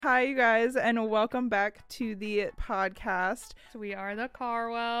Hi, you guys, and welcome back to the podcast. We are the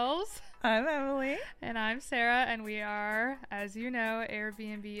Carwells. I'm Emily. And I'm Sarah, and we are, as you know,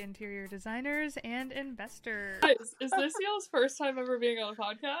 Airbnb interior designers and investors. Is this y'all's first time ever being on a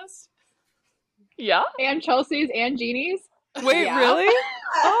podcast? Yeah. And Chelsea's and Jeannie's. Wait, Yeah. really?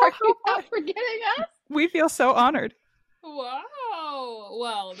 Are you not forgetting us? We feel so honored. Wow.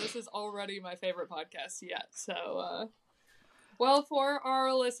 Well, this is already my favorite podcast yet. So, well, for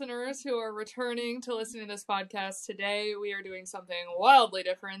our listeners who are returning to listening to this podcast today, we are doing something wildly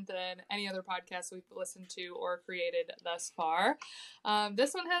different than any other podcast we've listened to or created thus far.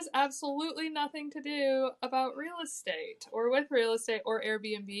 This one has absolutely nothing to do about real estate or with real estate or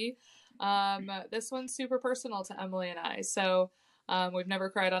Airbnb. This one's super personal to Emily and I. So we've never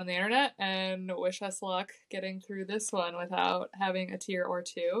cried on the internet, and wish us luck getting through this one without having a tear or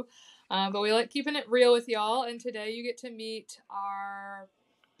two. But we like keeping it real with y'all, and today you get to meet our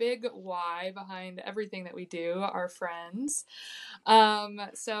big why behind everything that we do, our friends.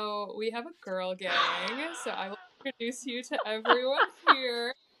 So we have a girl gang, so I will introduce you to everyone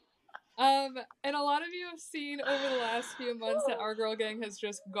here. And a lot of you have seen over the last few months that our girl gang has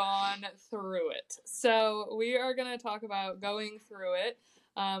just gone through it. So we are going to talk about going through it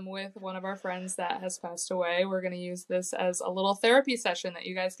with one of our friends that has passed away. We're going to use this as a little therapy session that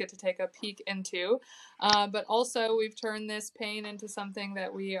you guys get to take a peek into. But also we've turned this pain into something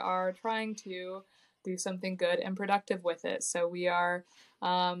that we are trying to do something good and productive with it. So we are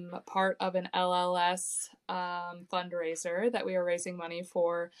part of an LLS fundraiser that we are raising money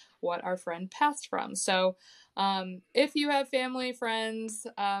for what our friend passed from. So if you have family, friends,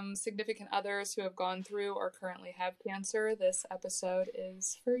 significant others who have gone through or currently have cancer, this episode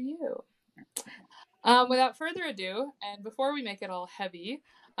is for you. Without further ado, and before we make it all heavy,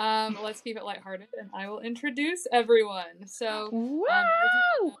 let's keep it lighthearted, and I will introduce everyone. So,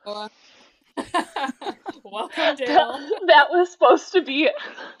 welcome, Dale. That was supposed to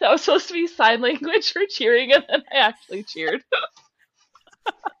be sign language for cheering, and then I actually cheered.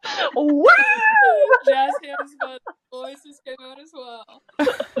 Woo! Jazz hands, but voices came out as well.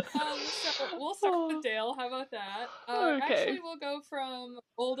 So we'll start with Dale. How about that? Okay. Actually, we'll go from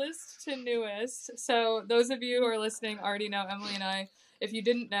oldest to newest. So those of you who are listening already know Emily and I. If you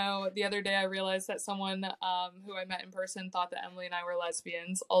didn't know, the other day I realized that someone who I met in person thought that Emily and I were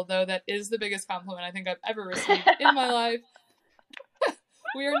lesbians, although that is the biggest compliment I think I've ever received in my life.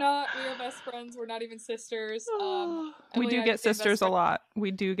 We are not. We are best friends. We're not even sisters. We do get sisters a lot. We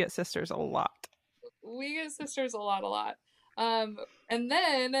do get sisters a lot. We get sisters a lot. And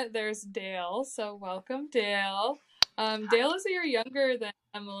then there's Dale. So welcome, Dale. Dale is a year younger than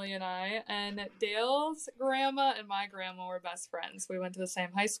Emily and I, and Dale's grandma and my grandma were best friends. We went to the same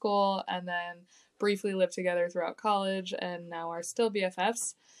high school and then briefly lived together throughout college, and now are still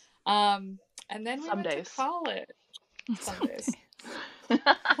BFFs. And then we went to college. Some days.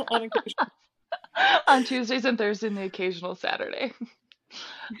 On Tuesdays and Thursdays and the occasional Saturday.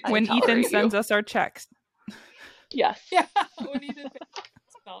 When Ethan sends us our checks. Yes. Yeah, when Ethan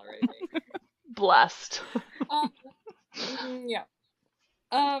tolerate me. Blessed. Yeah.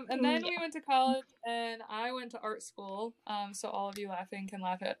 And then we went to college, and I went to art school. So all of you laughing can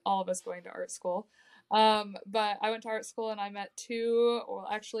laugh at all of us going to art school. But I went to art school, and I met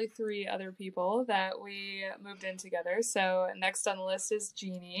three other people that we moved in together. So next on the list is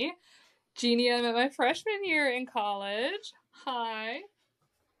Jeannie. Jeannie, I met my freshman year in college. Hi.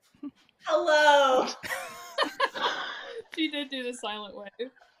 Hello. She did do the silent wave.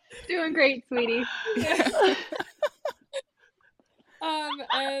 Doing great, sweetie.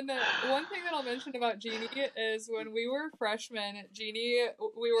 And one thing that I'll mention about Jeannie is when we were freshmen, Jeannie,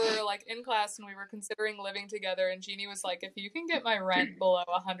 we were like in class and we were considering living together, and Jeannie was like, if you can get my rent below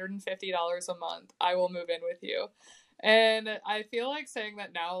 $150 a month, I will move in with you. And I feel like saying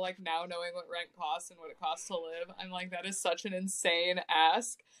that now, like now knowing what rent costs and what it costs to live, I'm like, that is such an insane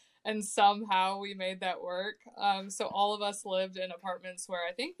ask. And somehow we made that work. So all of us lived in apartments where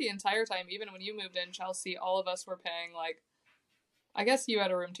I think the entire time, even when you moved in, Chelsea, all of us were paying like, I guess you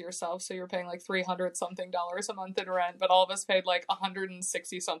had a room to yourself, so you were paying like $300-something a month in rent, but all of us paid like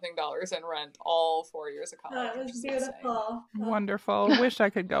 $160-something in rent all 4 years of college. That was beautiful. Wonderful. Wish I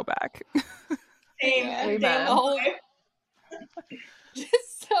could go back. Same.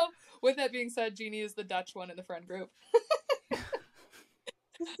 So, with that being said, Jeannie is the Dutch one in the friend group.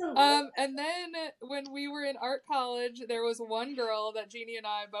 And then when we were in art college, there was one girl that Jeannie and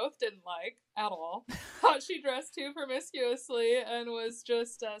I both didn't like at all. Thought she dressed too promiscuously and was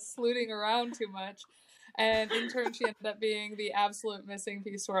just slooting around too much. And in turn, she ended up being the absolute missing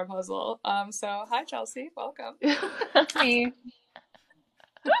piece to our puzzle. So hi, Chelsea. Welcome. Me.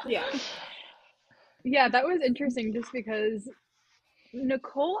 Yeah. Yeah, that was interesting just because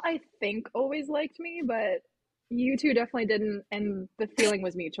Nicole, I think, always liked me, but you two definitely didn't, and the feeling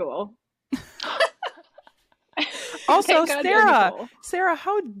was mutual. Also, Thank God you're Nicole. Sarah,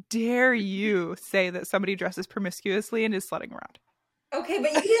 how dare you say that somebody dresses promiscuously and is slutting around? Okay,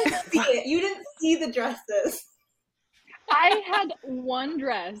 but you didn't see it. You didn't see the dresses. I had one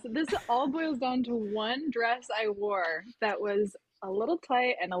dress. This all boils down to one dress I wore that was a little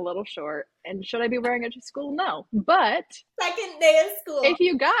tight and a little short. And should I be wearing it to school? No. But Second day of school. if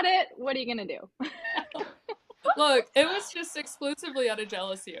you got it, what are you going to do? Look, it was just exclusively out of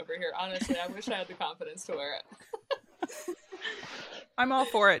jealousy over here. Honestly, I wish I had the confidence to wear it. I'm all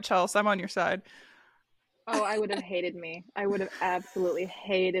for it, Chelsea. I'm on your side. Oh, I would have hated me. I would have absolutely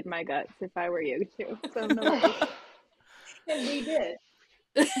hated my guts if I were you too. So no worries. And we did.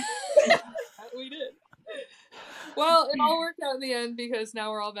 We did. Well, it all worked out in the end because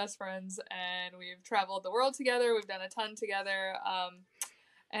now we're all best friends and we've traveled the world together. We've done a ton together.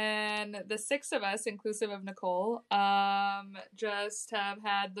 And the 6 of us, inclusive of Nicole, just have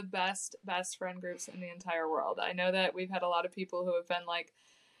had the best friend groups in the entire world. I know that we've had a lot of people who have been like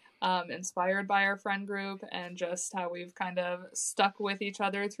inspired by our friend group and just how we've kind of stuck with each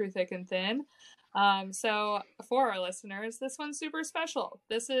other through thick and thin. So for our listeners, this one's super special.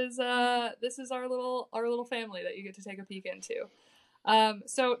 This is our little family that you get to take a peek into.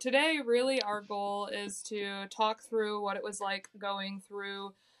 So today, really, our goal is to talk through what it was like going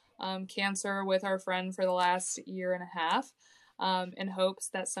through cancer with our friend for the last 1.5 years, in hopes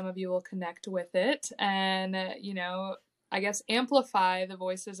that some of you will connect with it and, I guess amplify the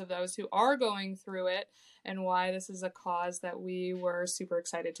voices of those who are going through it and why this is a cause that we were super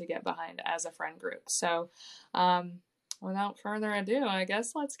excited to get behind as a friend group. So, without further ado, I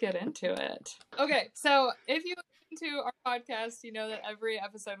guess let's get into it. Okay, so if you listen to our podcast, you know that every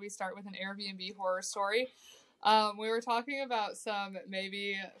episode we start with an Airbnb horror story. We were talking about some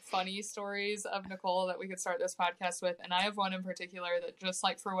maybe funny stories of Nicole that we could start this podcast with, and I have one in particular that just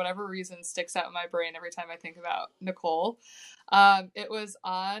like for whatever reason sticks out in my brain every time I think about Nicole. It was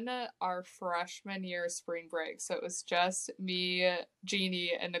on our freshman year spring break, so it was just me,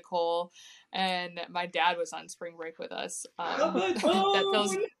 Jeannie, and Nicole, and my dad was on spring break with us. That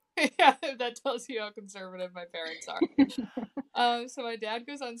tells you how conservative my parents are. So my dad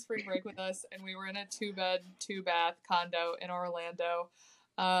goes on spring break with us, and we were in a 2-bed, 2-bath condo in Orlando.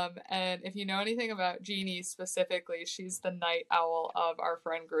 And if you know anything about Jeannie specifically, she's the night owl of our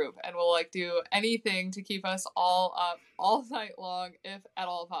friend group and will like do anything to keep us all up all night long, if at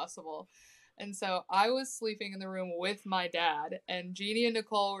all possible. And so I was sleeping in the room with my dad, and Jeannie and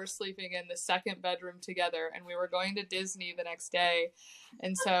Nicole were sleeping in the second bedroom together, and we were going to Disney the next day.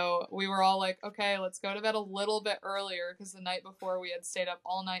 And so we were all like, okay, let's go to bed a little bit earlier because the night before we had stayed up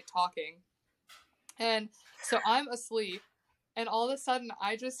all night talking. And so I'm asleep, and all of a sudden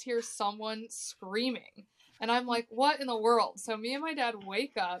I just hear someone screaming. And I'm like, what in the world? So me and my dad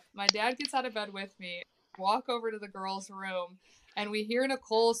wake up. My dad gets out of bed with me, walk over to the girls' room, and we hear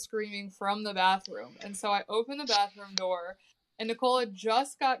Nicole screaming from the bathroom. And so I open the bathroom door, and Nicole had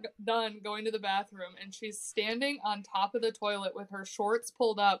just got done going to the bathroom, and she's standing on top of the toilet with her shorts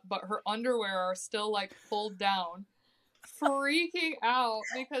pulled up, but her underwear are still, like, pulled down, freaking out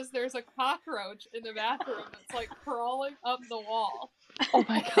because there's a cockroach in the bathroom that's, like, crawling up the wall. Oh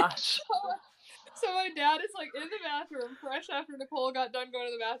my gosh. So my dad is like in the bathroom, fresh after Nicole got done going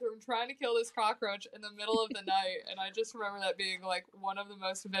to the bathroom, trying to kill this cockroach in the middle of the night. And I just remember that being like one of the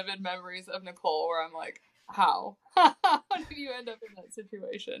most vivid memories of Nicole, where I'm like, how? How did you end up in that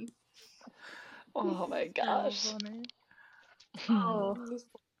situation? Oh my gosh. Oh. This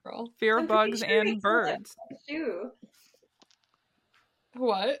poor girl. Fear I'm of pretty bugs sure we and killed it birds. with a shoe.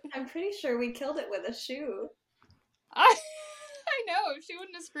 What? I'm pretty sure we killed it with a shoe. I know. If she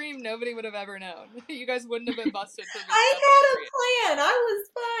wouldn't have screamed, nobody would have ever known. You guys wouldn't have been busted for being I had a plan. I was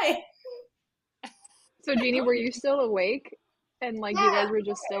fine. So Jeannie, were you still awake? And like you guys were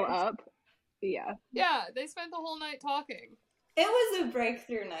just still up? Yeah. Yeah, they spent the whole night talking. It was a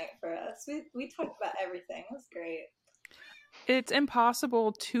breakthrough night for us. We talked about everything. It was great. It's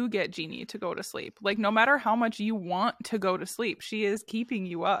impossible to get Jeannie to go to sleep. Like, no matter how much you want to go to sleep, she is keeping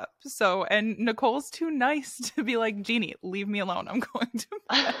you up. So, and Nicole's too nice to be like, Jeannie, leave me alone. I'm going to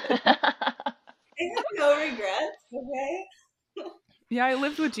bed. I have no regrets, okay? Yeah, I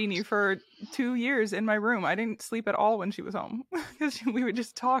lived with Jeannie for 2 years in my room. I didn't sleep at all when she was home because we would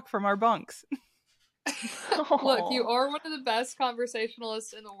just talk from our bunks. Look, you are one of the best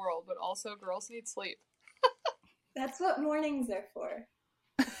conversationalists in the world, but also girls need sleep. That's what mornings are for.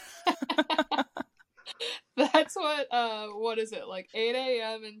 That's what is it, like 8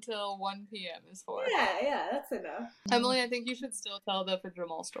 a.m. until 1 p.m. is for. Yeah, that's enough. Emily, I think you should still tell the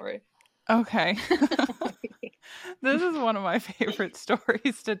Jamal story. Okay. This is one of my favorite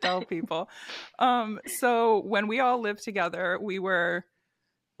stories to tell people. So when we all lived together, we were,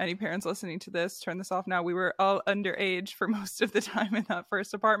 any parents listening to this, turn this off now, we were all underage for most of the time in that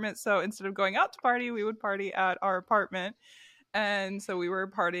first apartment. So instead of going out to party, we would party at our apartment. And so we were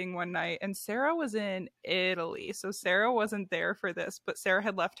partying one night, and Sarah was in Italy. So Sarah wasn't there for this, but Sarah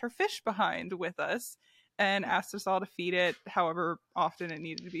had left her fish behind with us and asked us all to feed it however often it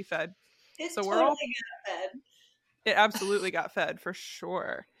needed to be fed. It So totally we're all, got fed. it absolutely got fed for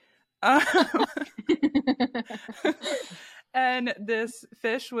sure. And this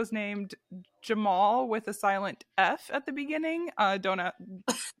fish was named Jamal with a silent F at the beginning. Don't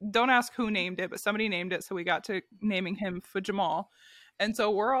ask who named it, but somebody named it, so we got to naming him for Jamal. And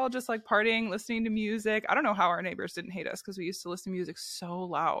so we're all just like partying, listening to music. I don't know how our neighbors didn't hate us because we used to listen to music so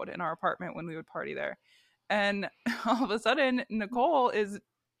loud in our apartment when we would party there. And all of a sudden, Nicole is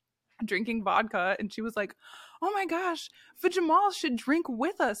drinking vodka, and she was like, oh my gosh, Jamal should drink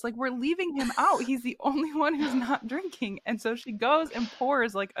with us, like we're leaving him out, he's the only one who's not drinking. And so she goes and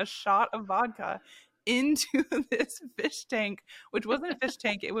pours like a shot of vodka into this fish tank, which wasn't a fish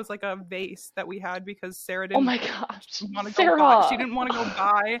tank, it was like a vase that we had because Sarah didn't my gosh, want to Sarah. go buy, she didn't want to go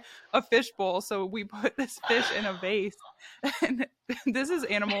buy a fish bowl, so we put this fish in a vase. And this is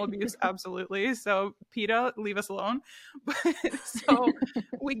animal abuse, absolutely. So PETA, leave us alone. But so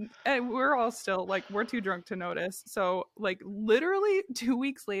we're all still like, we're too drunk to notice. So like literally 2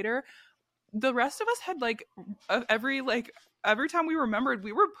 weeks later, the rest of us had like every time we remembered,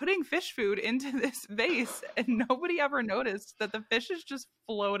 we were putting fish food into this vase, and nobody ever noticed that the fish is just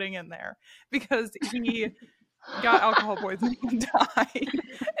floating in there because he got alcohol poisoning and died.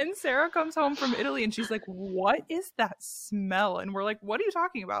 And Sarah comes home from Italy and she's like, what is that smell? And we're like, what are you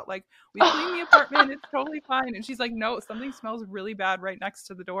talking about? Like, we cleaned the apartment, it's totally fine. And she's like, no, something smells really bad right next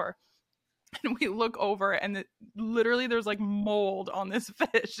to the door. And we look over, and literally there's like mold on this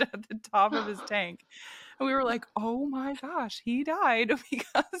fish at the top of his tank. And we were like, oh my gosh, he died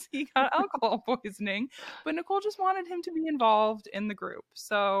because he got alcohol poisoning. But Nicole just wanted him to be involved in the group.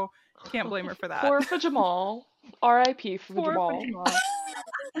 So can't blame her for that. Poor for Jamal. R.I.P. for Poor Jamal.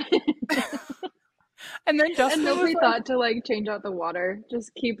 And then Justin And nobody was like, thought to like change out the water.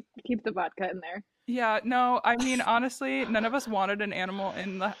 Just keep the vodka in there. yeah, no, I mean, honestly, none of us wanted an animal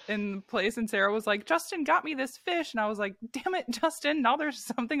in the place. And Sarah was like, Justin got me this fish. And I was like, damn it, Justin, now there's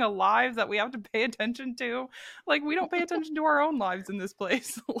something alive that we have to pay attention to. Like, we don't pay attention to our own lives in this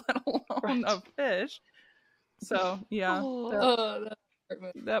place, let alone a fish. So yeah,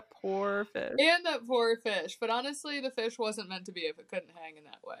 that poor fish. And that poor fish. But honestly, the fish wasn't meant to be if it couldn't hang in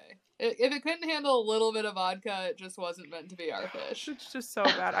that way. If it couldn't handle a little bit of vodka, it just wasn't meant to be our fish. It's just so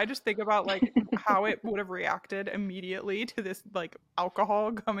bad. I just think about like how it would have reacted immediately to this like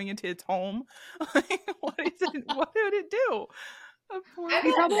alcohol coming into its home. Like, what did it do?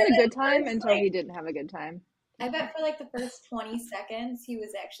 He probably had a good time until he didn't have a good time. I bet for like the first 20 seconds, he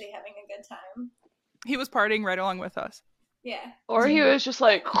was actually having a good time. He was partying right along with us. Yeah. Or he was just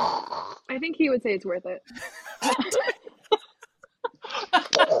like, I think he would say it's worth it.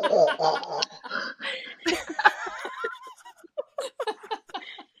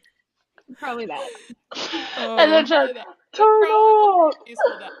 Probably that. Oh. and then just turn up.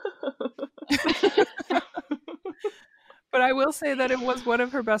 But I will say that it was one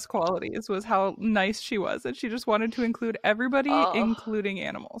of her best qualities was how nice she was, and she just wanted to include everybody, including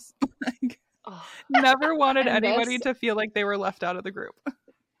animals. Like, never wanted anybody to feel like they were left out of the group.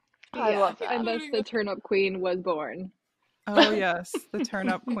 I love that. And thus the turnip queen was born. Oh yes, the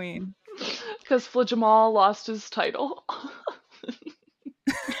turnip queen. Because Jamal lost his title.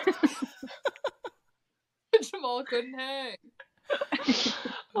 Jamal couldn't hang.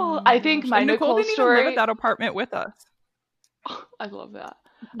 Oh, I think my And Nicole didn't story. even live at that apartment with us. I love that.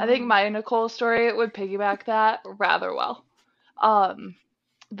 I think my Nicole story would piggyback that rather well.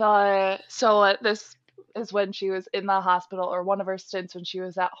 This is when she was in the hospital, or one of her stints when she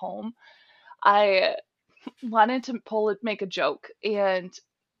was at home. I wanted to make a joke, and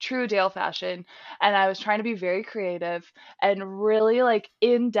true Dale fashion, and I was trying to be very creative and really like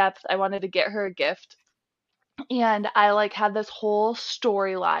in depth. I wanted to get her a gift. And I like had this whole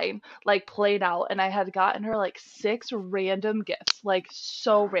storyline like played out, and I had gotten her like 6 random gifts, like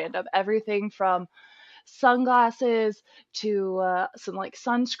so random. Everything from sunglasses to some like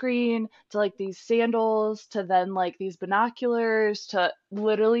sunscreen to like these sandals to then like these binoculars to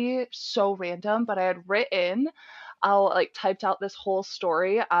literally so random. But I had typed out this whole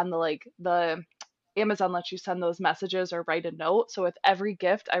story on the Amazon lets you send those messages or write a note. So with every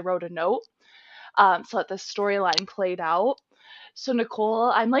gift, I wrote a note, so that the storyline played out. So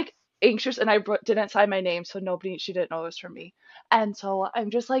Nicole, I'm like anxious, and didn't sign my name, so she didn't know it was from me. And so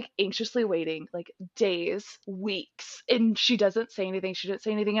I'm just like anxiously waiting, like days, weeks, and she doesn't say anything. She didn't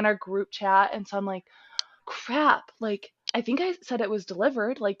say anything in our group chat, and so I'm like, crap, like I think I said it was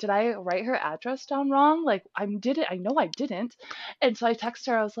delivered. Like, did I write her address down wrong? Like, I know I didn't. And so I texted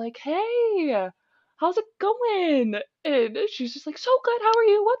her, I was like, hey, how's it going? And she's just like, so good, how are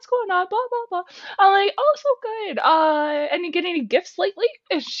you? What's going on? Blah blah blah. I'm like, oh, so good. And you get any gifts lately?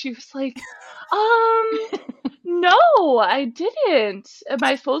 And she was like, no, I didn't. Am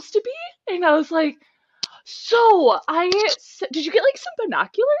I supposed to be? And I was like, so did you get like some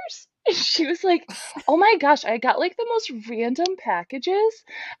binoculars? And she was like, oh my gosh, I got like the most random packages,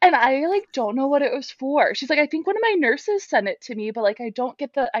 and I like don't know what it was for. She's like, I think one of my nurses sent it to me, but like I don't get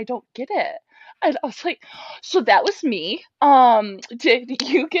it. And I was like, so that was me. Did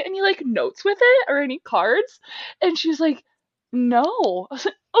you get any like notes with it or any cards? And she was like, no. I was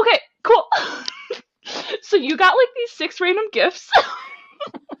like, okay, cool. So you got like these 6 random gifts.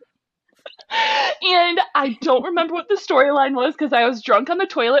 And I don't remember what the storyline was because I was drunk on the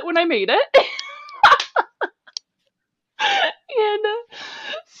toilet when I made it. And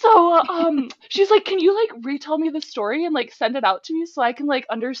so she's like, can you like retell me the story and like send it out to me so I can like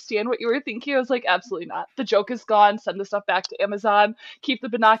understand what you were thinking? I was like, absolutely not. The joke is gone. Send the stuff back to Amazon. Keep the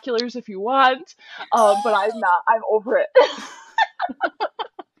binoculars if you want. But I'm not. I'm over it.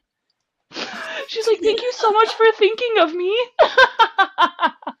 She's like, thank you so much for thinking of me.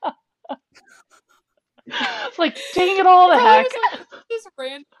 It's like, dang it all the heck. Just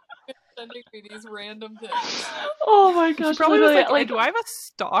random sending me these random things. Oh my gosh. Probably was like, do I have a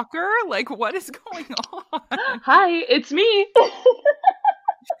stalker? Like, what is going on? Hi, it's me. No,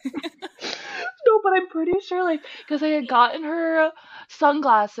 but I'm pretty sure, like, because I had gotten her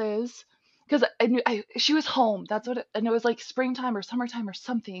sunglasses, because I knew she was home. That's what and it was like springtime or summertime or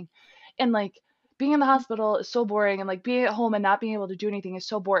something. And like, being in the hospital is so boring, and like being at home and not being able to do anything is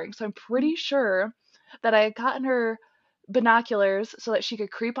so boring. So I'm pretty sure that I had gotten her binoculars so that she could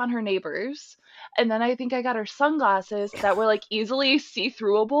creep on her neighbors. And then I think I got her sunglasses that were like easily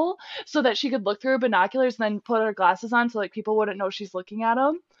see-throughable so that she could look through her binoculars and then put her glasses on so like people wouldn't know she's looking at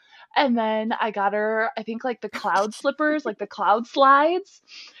them. And then I got her, I think, like the cloud slippers, like the cloud slides,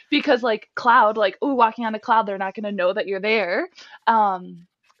 because like cloud, like, ooh, walking on a cloud, they're not going to know that you're there. And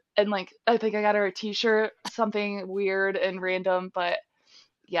like, I think I got her a t-shirt, something weird and random, but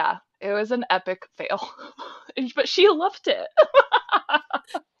yeah, it was an epic fail. But she loved it.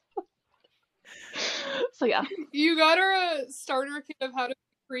 So yeah. You got her a starter kit of how to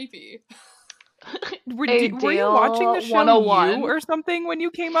be creepy. Were you watching the show 101. You or something when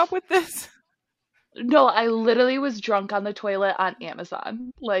you came up with this? No, I literally was drunk on the toilet on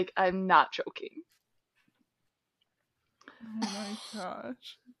Amazon. Like, I'm not joking. Oh my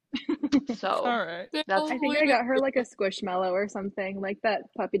gosh. So, All right. that's, I think I got her like a Squishmallow or something, like that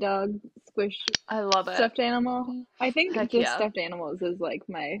puppy dog squish I love it. stuffed animal. I think Heck just yeah. stuffed animals is like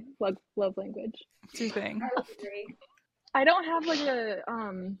my love language. It's your thing. I would agree. I don't have like a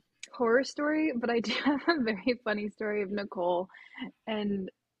horror story, but I do have a very funny story of Nicole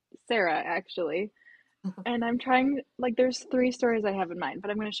and Sarah actually. And I'm trying, like, there's 3 stories I have in mind, but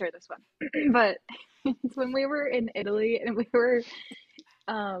I'm going to share this one. But it's when we were in Italy, and we were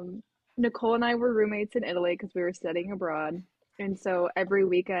Nicole and I were roommates in Italy because we were studying abroad. And so every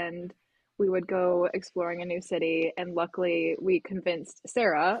weekend we would go exploring a new city. And luckily we convinced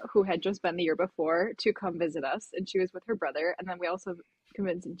Sarah, who had just been the year before, to come visit us. And she was with her brother. And then we also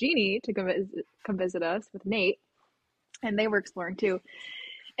convinced Jeannie to come visit us with Nate. And they were exploring too.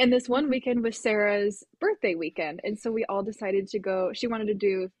 And this one weekend was Sarah's birthday weekend. And so we all decided to go. She wanted to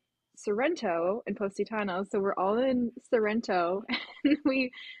do Sorrento and Positano. So we're all in Sorrento. And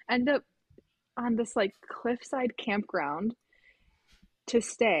we end up on this like cliffside campground to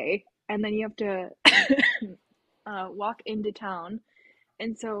stay. And then you have to walk into town.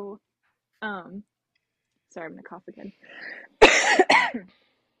 And so, sorry, I'm going to cough again.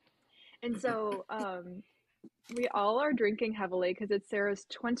 And so, we all are drinking heavily because it's Sarah's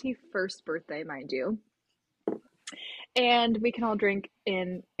 21st birthday, mind you. And we can all drink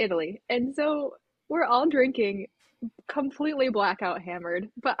in Italy. And so we're all drinking completely blackout hammered.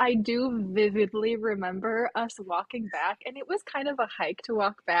 But I do vividly remember us walking back, and it was kind of a hike to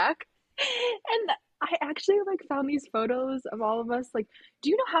walk back. And I actually like found these photos of all of us. Like, do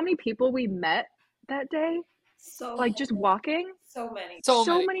you know how many people we met that day? So Like just walking? so many. So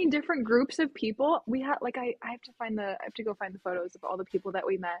Many different groups of people. We had like I have to go find the photos of all the people that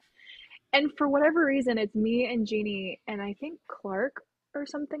we met. And for whatever reason, it's me and Jeannie and I think Clark or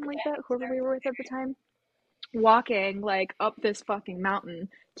something like that, whoever we were with at the time, walking like up this fucking mountain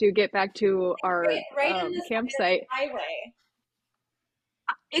to get back to our right in the campsite. highway.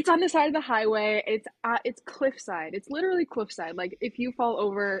 It's on the side of the highway. It's cliffside. It's literally cliffside. Like if you fall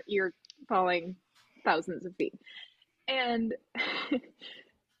over, you're falling thousands of feet. And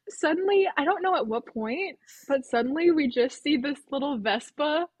suddenly, I don't know at what point, but suddenly we just see this little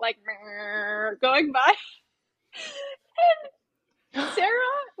Vespa like going by. And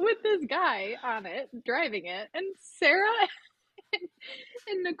Sarah with this guy on it, driving it, and Sarah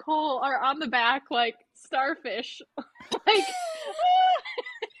and Nicole are on the back like starfish. Like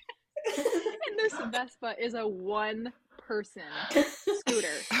and this Vespa is a one-person scooter.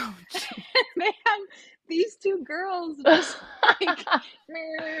 Oh, And they have these two girls just like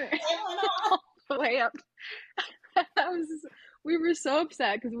all the way up. We were so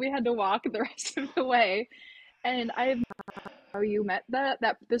upset because we had to walk the rest of the way. And I don't know how you met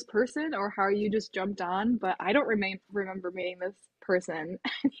this person or how you just jumped on, but I don't remember meeting this person.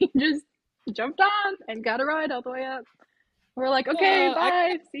 And he just jumped on and got a ride all the way up. We're like, okay,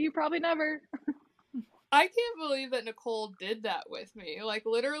 bye. See you probably never. I can't believe that Nicole did that with me. Like,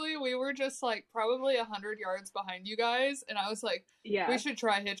 literally, we were just, like, probably 100 yards behind you guys, and I was like, Yeah. we should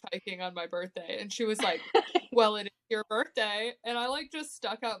try hitchhiking on my birthday. And she was like, well, it is your birthday. And I, like, just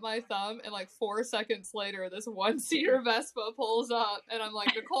stuck out my thumb, and, like, 4 seconds later, this one-seater Vespa pulls up, and I'm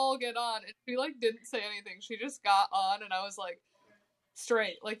like, Nicole, get on. And she, like, didn't say anything. She just got on, and I was like,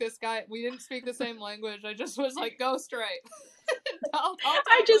 straight. Like, this guy, we didn't speak the same language. I just was like, go straight. I'll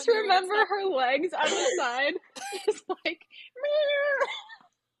I just remember her legs on the side, just like.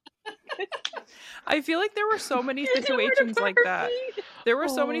 I feel like there were so many situations like that. There were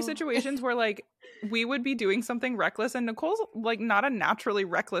so many situations where like we would be doing something reckless, and Nicole's like not a naturally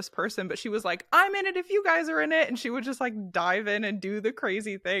reckless person, but she was like, I'm in it if you guys are in it, and she would just like dive in and do the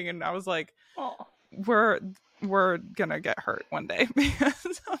crazy thing, and I was like, we're gonna get hurt one day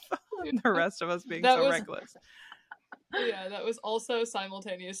because of the rest of us being reckless. Yeah, that was also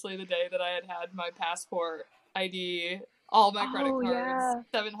simultaneously the day that I had my passport, ID, all my credit cards,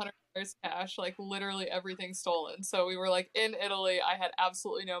 $700 cash, like literally everything stolen. So we were like in Italy. I had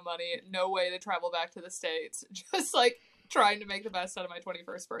absolutely no money, no way to travel back to the States. Just like trying to make the best out of my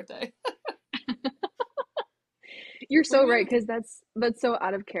 21st birthday. You're so right, because that's so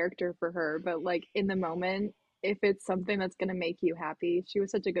out of character for her. But like in the moment, if it's something that's gonna make you happy, she was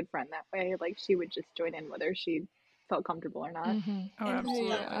such a good friend that way. Like she would just join in whether she felt comfortable or not. Mm-hmm. Oh, and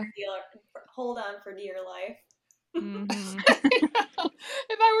absolutely. Hold on for dear life. Mm-hmm.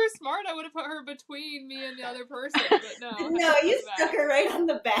 If I were smart, I would have put her between me and the other person, but no. No, you stuck her right on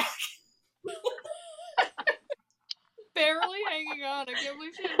the back. Barely hanging on. I can't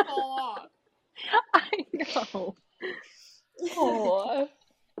believe she didn't fall off. I know. Oh.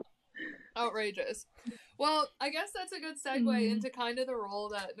 Outrageous. Well, I guess that's a good segue into kind of the role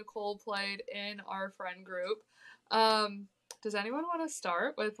that Nicole played in our friend group. Does anyone want to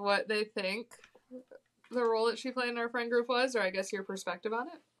start with what they think the role that she played in our friend group was, or I guess your perspective on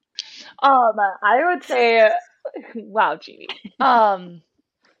it? I would say, wow, Jeannie.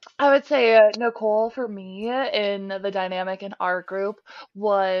 I would say Nicole for me in the dynamic in our group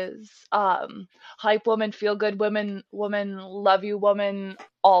was hype woman, feel good woman, love you woman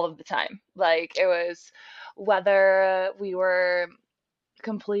all of the time. Like it was whether we were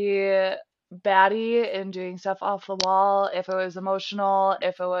complete baddie and doing stuff off the wall, if it was emotional,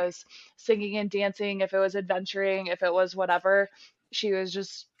 if it was singing and dancing, if it was adventuring, if it was whatever, she was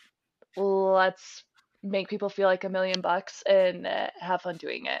just let's make people feel like $1,000,000 and have fun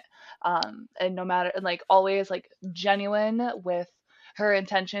doing it. And no matter, and like always like genuine with her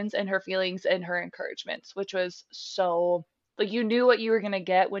intentions and her feelings and her encouragements, which was so like you knew what you were gonna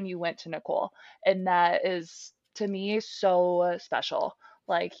get when you went to Nicole, and that is to me so special.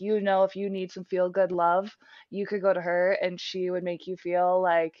 Like you know, if you need some feel good love, you could go to her, and she would make you feel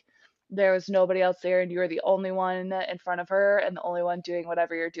like there was nobody else there and you were the only one in front of her and the only one doing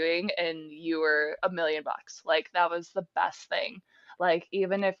whatever you're doing and you were $1,000,000. Like that was the best thing. Like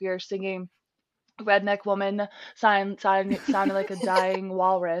even if you're singing redneck woman sounding like a dying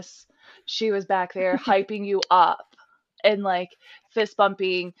walrus, she was back there hyping you up and like fist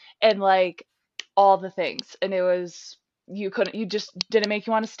bumping and like all the things. And it was you just didn't make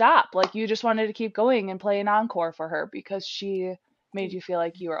you want to stop. Like you just wanted to keep going and play an encore for her because she made you feel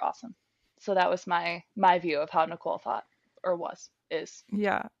like you were awesome. So that was my view of how Nicole thought or was.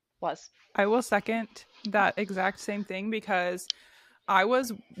 I will second that exact same thing because I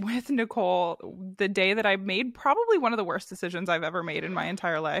was with Nicole the day that I made probably one of the worst decisions I've ever made in my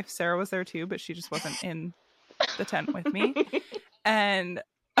entire life. Sarah was there too, but she just wasn't in the tent with me. And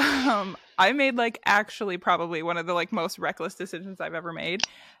I made like actually probably one of the like most reckless decisions I've ever made.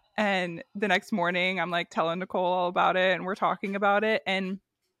 And the next morning I'm like telling Nicole all about it and we're talking about it. And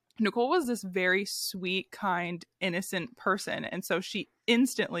Nicole was this very sweet, kind, innocent person. And so she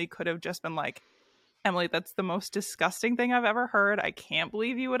instantly could have just been like, Emily, that's the most disgusting thing I've ever heard. I can't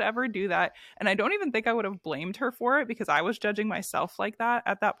believe you would ever do that. And I don't even think I would have blamed her for it because I was judging myself like that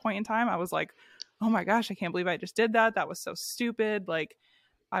at that point in time. I was like, oh my gosh, I can't believe I just did that. That was so stupid. Like,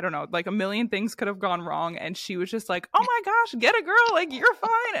 I don't know, like a million things could have gone wrong. And she was just like, oh my gosh, get a girl. Like, you're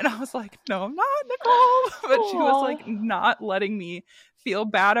fine. And I was like, no, I'm not, Nicole. But she was like not letting me feel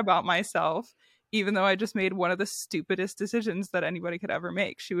bad about myself, even though I just made one of the stupidest decisions that anybody could ever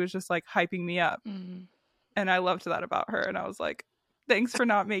make. She was just like hyping me up. And I loved that about her. And I was like, thanks for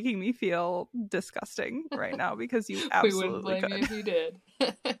not making me feel disgusting right now because you absolutely we wouldn't blame you if you did.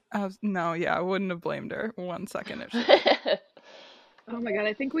 No, yeah, I wouldn't have blamed her 1 second if she did. Oh my God,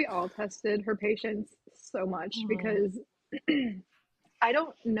 I think we all tested her patience so much because I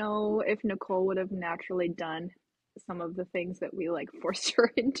don't know if Nicole would have naturally done some of the things that we like forced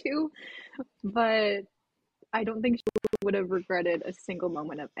her into, but I don't think she would have regretted a single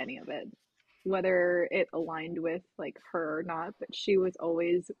moment of any of it, whether it aligned with like her or not, but she was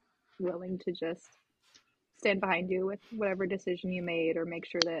always willing to just stand behind you with whatever decision you made or make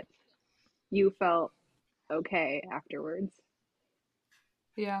sure that you felt okay afterwards.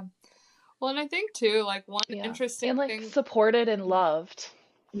 Yeah. Well, and I think too, like one interesting and like thing, supported and loved.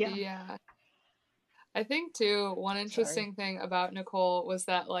 Yeah. I think too, one interesting thing about Nicole was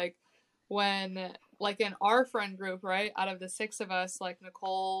that like when like in our friend group, right, out of the 6 of us, like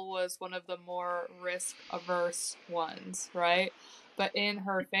Nicole was one of the more risk averse ones, right? But in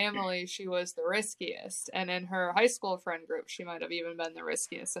her family, she was the riskiest. And in her high school friend group, she might have even been the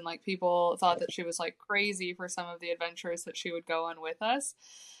riskiest. And like people thought that she was like crazy for some of the adventures that she would go on with us.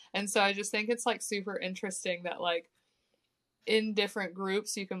 And so I just think it's like super interesting that like in different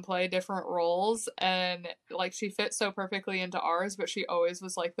groups you can play different roles, and like she fit so perfectly into ours, but she always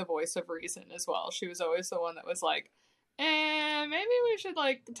was like the voice of reason as well. She was always the one that was like, maybe we should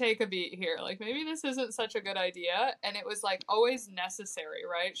like take a beat here, like maybe this isn't such a good idea. And it was like always necessary,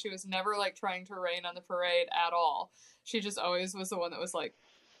 right? She was never like trying to rain on the parade at all. She just always was the one that was like,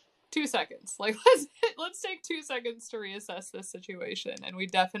 2 seconds, like let's take 2 seconds to reassess this situation. And we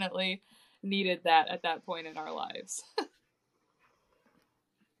definitely needed that at that point in our lives.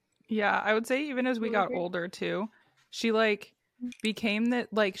 Yeah, I would say even as we got older too, she like became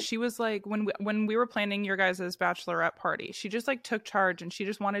that, like she was like when we were planning your guys' bachelorette party, she just like took charge and she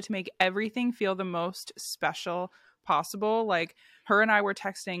just wanted to make everything feel the most special possible. Like her and I were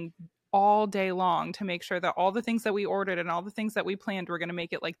texting all day long to make sure that all the things that we ordered and all the things that we planned were going to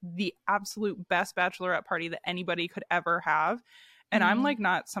make it like the absolute best bachelorette party that anybody could ever have. And I'm like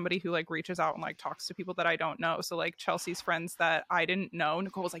not somebody who like reaches out and like talks to people that I don't know. So like Chelsea's friends that I didn't know,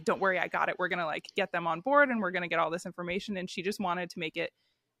 Nicole was like, don't worry, I got it. We're going to like get them on board and we're going to get all this information. And she just wanted to make it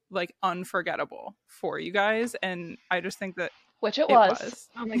like unforgettable for you guys. And I just think that Which it was.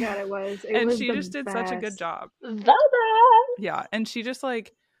 Oh my God, it was. And she just did such a good job. The Yeah. And she just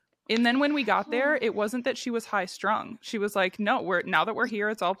like, and then when we got there, it wasn't that she was high strung. She was like, no, now that we're here,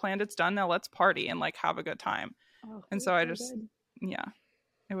 it's all planned, it's done. Now let's party and like have a good time. And so I just, yeah,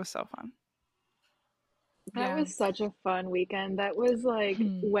 it was so fun. That was such a fun weekend. That was like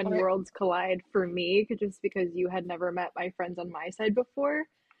when worlds collide for me, just because you had never met my friends on my side before.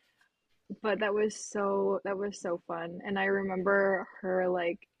 But that was so fun. And I remember her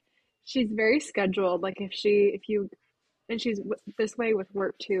like, she's very scheduled. Like and she's this way with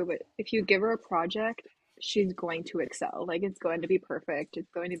work too, but if you give her a project, she's going to excel. Like it's going to be perfect.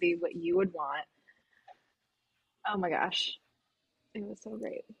 It's going to be what you would want. Oh my gosh. It was so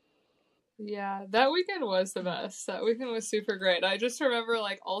great. Yeah, that weekend was the best. That weekend was super great. I just remember,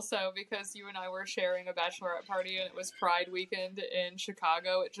 like, also because you and I were sharing a bachelorette party and it was Pride weekend in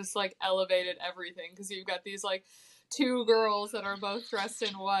Chicago, it just, like, elevated everything because you've got these, like, 2 girls that are both dressed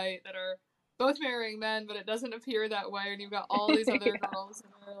in white that are both marrying men, but it doesn't appear that way, and you've got all these other girls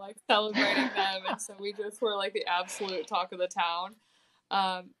and we're, like, celebrating them, and so we just were, like, the absolute talk of the town.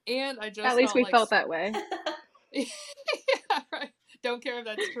 And I just At least we like, felt that way. Yeah, right. Don't care if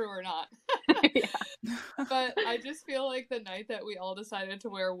that's true or not. But I just feel like the night that we all decided to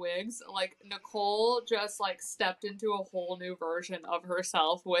wear wigs, like Nicole just like stepped into a whole new version of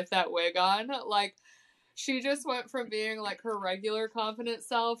herself with that wig on. Like she just went from being like her regular confident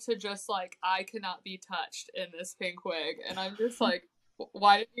self to just like, I cannot be touched in this pink wig. And I'm just like,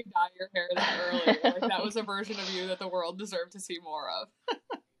 why did you dye your hair that early? Like, that was a version of you that the world deserved to see more of.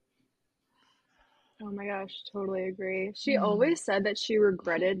 Oh my gosh, totally agree. She always said that she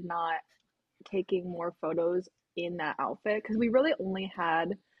regretted not taking more photos in that outfit because we really only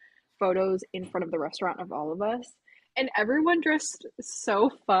had photos in front of the restaurant of all of us, and everyone dressed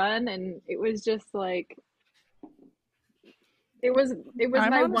so fun, and it was just like it was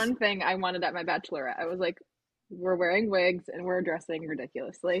my one thing I wanted at my bachelorette. I was like, we're wearing wigs and we're dressing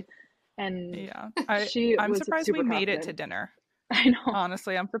ridiculously, and Yeah, I'm surprised we made it to dinner. I know.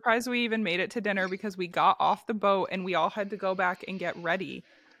 Honestly, I'm surprised we even made it to dinner because we got off the boat and we all had to go back and get ready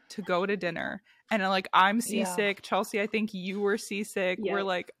to go to dinner. And like, I'm seasick. Yeah. Chelsea, I think you were seasick. Yeah. We're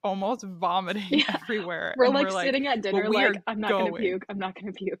like almost vomiting everywhere. We're like sitting at dinner like, I'm not going to puke. I'm not going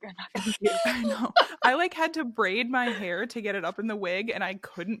to puke. I'm not going to puke. I know. I like had to braid my hair to get it up in the wig, and I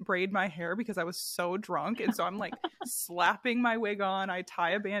couldn't braid my hair because I was so drunk. And so I'm like slapping my wig on. I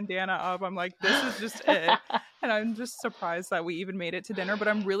tie a bandana up. I'm like, this is just it. And I'm just surprised that we even made it to dinner. But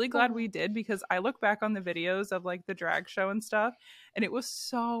I'm really glad we did, because I look back on the videos of like the drag show and stuff, and it was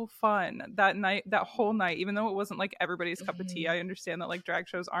so fun that night, that whole night, even though it wasn't like everybody's cup of tea. I understand that like drag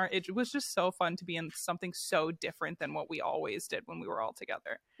shows aren't. It was just so fun to be in something so different than what we always did when we were all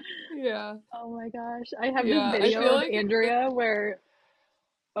together. Yeah. Oh my gosh. I have this video of Andrea where...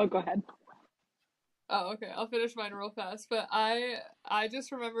 Oh, go ahead. Oh, okay. I'll finish mine real fast. But I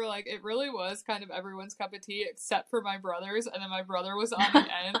just remember, like, it really was kind of everyone's cup of tea except for my brother's. And then my brother was on the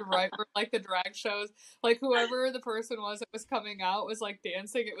end, right where, like, the drag shows. Like, whoever the person was that was coming out was, like,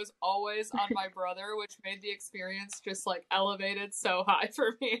 dancing. It was always on my brother, which made the experience just, like, elevated so high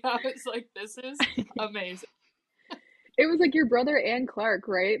for me. I was like, this is amazing. It was, like, your brother and Clark,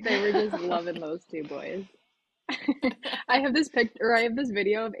 right? They were just loving those two boys. I have this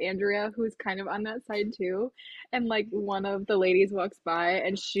video of Andrea who's kind of on that side too, and like one of the ladies walks by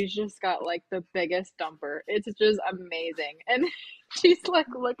and she's just got like the biggest dumper. It's just amazing, and she's like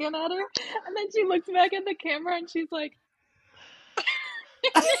looking at her, and then she looks back at the camera and she's like,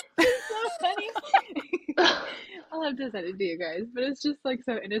 it's so funny. I'll have to send it to you guys, but it's just like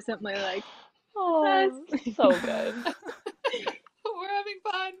so innocently like, oh, so good. We're having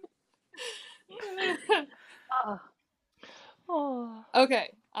fun. Oh. Okay,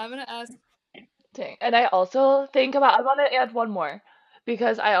 I'm gonna ask. Dang. And I also think about, I want to add one more,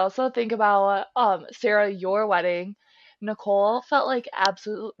 because I also think about Sarah, your wedding. Nicole felt like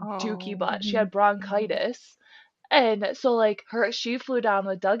absolute dookie butt. She had bronchitis, and so like she flew down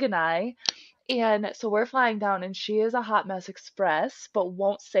with Doug and I, and so we're flying down, and she is a hot mess express, but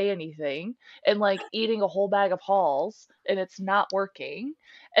won't say anything, and like eating a whole bag of Halls, and it's not working.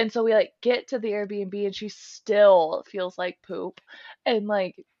 And so we like get to the Airbnb, and she still feels like poop, and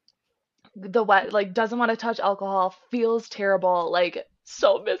like like doesn't want to touch alcohol, feels terrible, like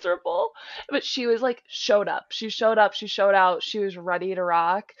so miserable. But she was like showed up. She showed out. She was ready to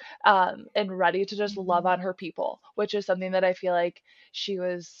rock, and ready to just love on her people, which is something that I feel like she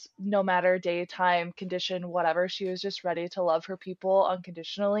was, no matter daytime condition, whatever, she was just ready to love her people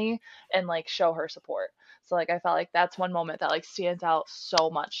unconditionally and like show her support. So like I felt like that's one moment that like stands out so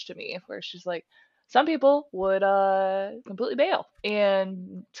much to me, where she's like, some people would completely bail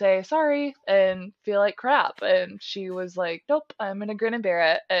and say sorry and feel like crap. And she was like, nope, I'm going to grin and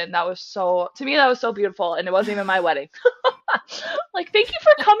bear it. And that was to me, that was so beautiful. And it wasn't even my wedding. Like, thank you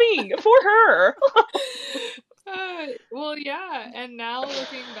for coming for her. Well, yeah. And now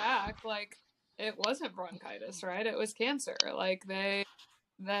looking back, like, it wasn't bronchitis, right? It was cancer. Like,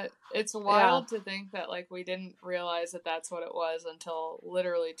 it's wild to think that, like, we didn't realize that that's what it was until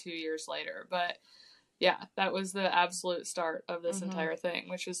literally 2 years later. But yeah, that was the absolute start of this entire thing,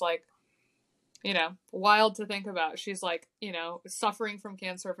 which is like, you know, wild to think about. She's like, you know, suffering from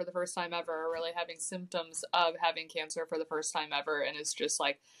cancer for the first time ever, or really having symptoms of having cancer for the first time ever, and is just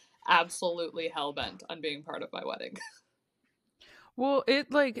like absolutely hell-bent on being part of my wedding. Well,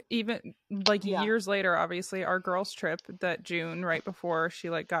 it like even like years later, obviously, our girls' trip that June, right before she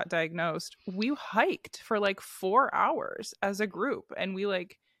like got diagnosed, we hiked for like 4 hours as a group, and we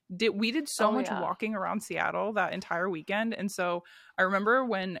did so much walking around Seattle that entire weekend. And so I remember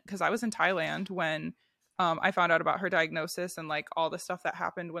because I was in Thailand when I found out about her diagnosis and like all the stuff that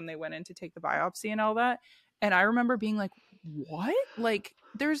happened when they went in to take the biopsy and all that. And I remember being like, what? Like,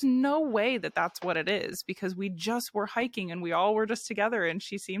 there's no way that that's what it is, because we just were hiking and we all were just together and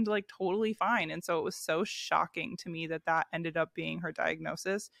she seemed like totally fine. And so it was so shocking to me that ended up being her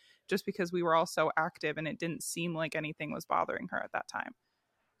diagnosis, just because we were all so active and it didn't seem like anything was bothering her at that time.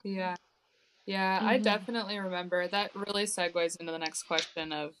 Yeah. Yeah, I Hmm. definitely remember. That really segues into the next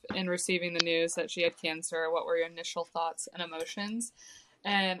question of in receiving the news that she had cancer, what were your initial thoughts and emotions?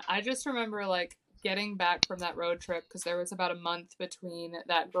 And I just remember like getting back from that road trip because there was about a month between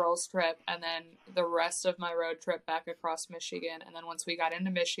that girls' trip and then the rest of my road trip back across Michigan. And then once we got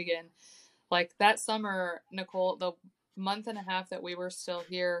into Michigan, like that summer, Nicole, the month and a half that we were still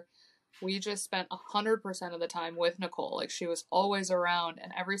here, we just spent 100% of the time with Nicole. Like she was always around,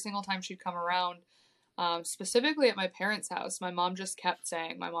 and every single time she'd come around, specifically at my parents' house, my mom just kept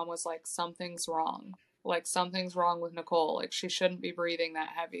saying, my mom was like, something's wrong. Like something's wrong with Nicole. Like she shouldn't be breathing that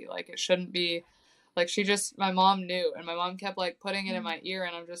heavy. Like it shouldn't be. Like she just, my mom knew, and my mom kept like putting it in my ear,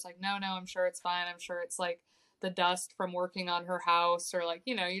 and I'm just like, no, no, I'm sure it's fine. I'm sure it's like the dust from working on her house, or like,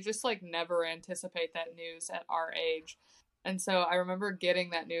 you just like never anticipate that news at our age. And so I remember getting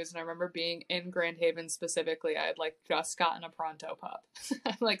that news, and I remember being in Grand Haven specifically. I had like just gotten a Pronto pup.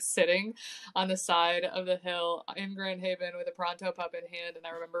 I'm like sitting on the side of the hill in Grand Haven with a Pronto pup in hand, and I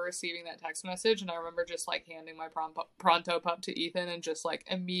remember receiving that text message, and I remember just like handing my Pronto pup to Ethan and just like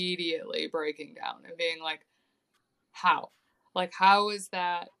immediately breaking down and being like, how? Like, how is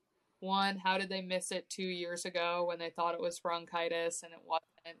that? One, how did they miss it 2 years ago when they thought it was bronchitis and it wasn't?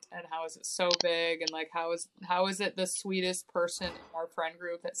 And how is it so big? And like, how is it the sweetest person in our friend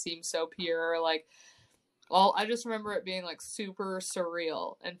group that seems so pure? Like, all I just remember it being like super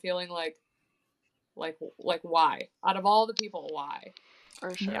surreal and feeling like why? Out of all the people, why?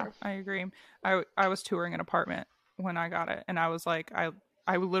 For Yeah, sure. I agree. I was touring an apartment when I got it, and I was like, I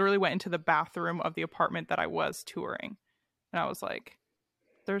literally went into the bathroom of the apartment that I was touring, and I was like,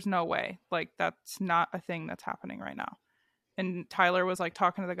 there's no way, like that's not a thing that's happening right now. And Tyler was like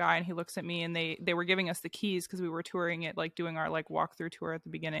talking to the guy, and he looks at me, and they were giving us the keys because we were touring it, like doing our like walkthrough tour at the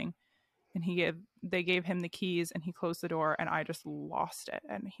beginning. And they gave him the keys, and he closed the door, and I just lost it.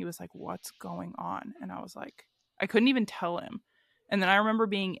 And he was like, what's going on? And I was like, I couldn't even tell him. And then I remember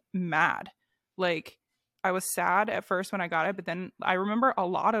being mad. Like I was sad at first when I got it, but then I remember a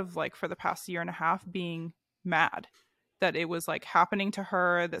lot of like for the past year and a half being mad that it was like happening to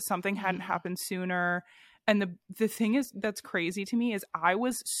her, that something hadn't Hmm. happened sooner. And the thing is that's crazy to me is I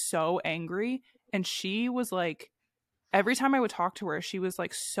was so angry, and she was like, every time I would talk to her, she was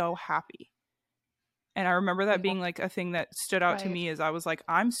like so happy. And I remember that Yeah. being like a thing that stood out to Right. me is I was like,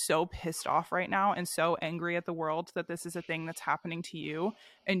 I'm so pissed off right now and so angry at the world that this is a thing that's happening to you,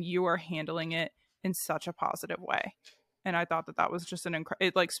 and you are handling it in such a positive way. And I thought that that was just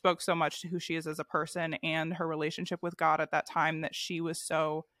it like spoke so much to who she is as a person and her relationship with God at that time, that she was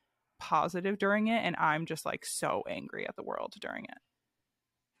so positive during it, and I'm just like so angry at the world during it.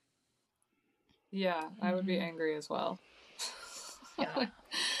 Yeah, I would be Hmm. angry as well. Yeah.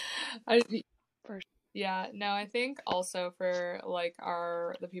 I, For Yeah, no, I think also for like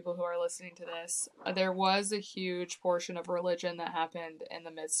the people who are listening to this, there was a huge portion of religion that happened in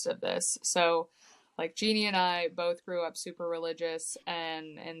the midst of this. So, like Jeannie and I both grew up super religious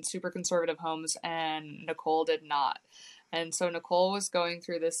and in super conservative homes, and Nicole did not. And so Nicole was going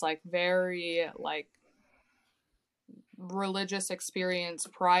through this like very like religious experience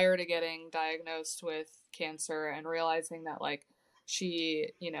prior to getting diagnosed with cancer and realizing that like she,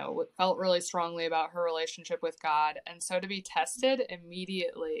 felt really strongly about her relationship with God. And so to be tested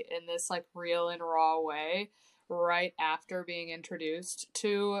immediately in this like real and raw way right after being introduced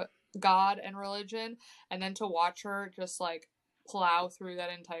to God and religion, and then to watch her just like plow through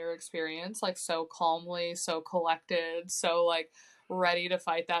that entire experience like so calmly, so collected, so like ready to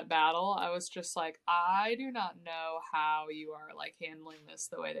fight that battle. I was just like, I do not know how you are like handling this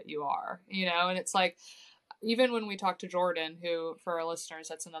the way that you are. And it's like, even when we talk to Jordan, who, for our listeners,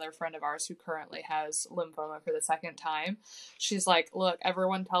 that's another friend of ours who currently has lymphoma for the second time, she's like, look,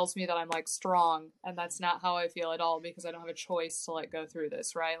 everyone tells me that I'm like strong, and that's not how I feel at all because I don't have a choice to like go through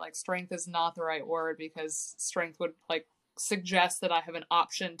this, right? Like, strength is not the right word because strength would like suggest that I have an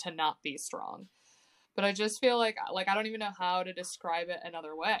option to not be strong. But I just feel like I don't even know how to describe it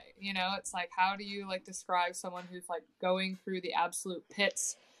another way. It's like, how do you like describe someone who's like going through the absolute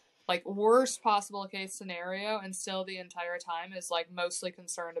pits, like worst possible case scenario, and still the entire time is like mostly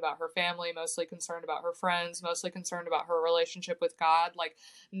concerned about her family, mostly concerned about her friends, mostly concerned about her relationship with God, like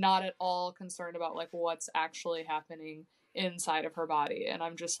not at all concerned about like what's actually happening inside of her body. And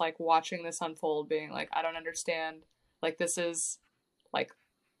I'm just like watching this unfold being like, I don't understand. Like this is like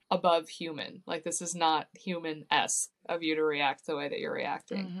above human. Like this is not human-esque of you to react the way that you're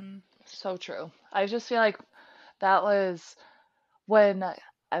reacting. hmm. So true. I just feel like that was when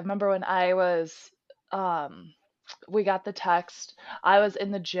I remember when I was um we got the text. I was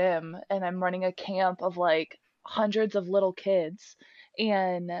in the gym and I'm running a camp of like hundreds of little kids,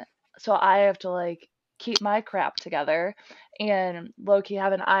 and So I have to like keep my crap together and low key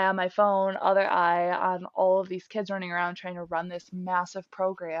have an eye on my phone, other eye on all of these kids running around trying to run this massive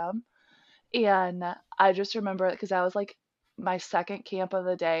program. And I just remember because I was like my second camp of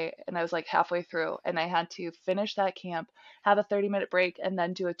the day and I was like halfway through and I had to finish that camp, have a 30-minute break, and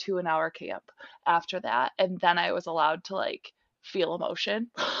then do a 2 an hour camp after that. And then I was allowed to like feel emotion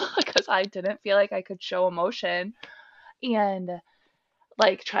because I didn't feel like I could show emotion and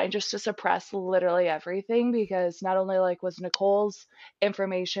like trying just to suppress literally everything because not only like was Nicole's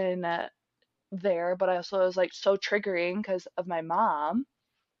information there, but I also was like so triggering because of my mom.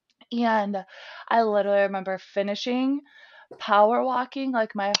 And I literally remember finishing power walking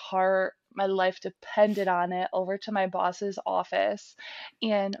like my heart, my life depended on it over to my boss's office.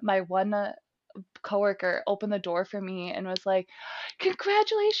 And my one coworker opened the door for me and was like,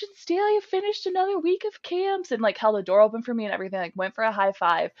 "Congratulations, Dale, you finished another week of camps," and like held the door open for me and everything, like went for a high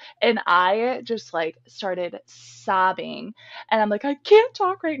five. And I just like started sobbing. And I'm like, I can't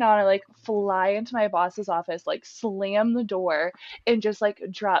talk right now. And I like fly into my boss's office, like slam the door and just like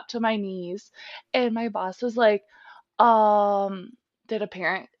drop to my knees. And my boss was like, um, did a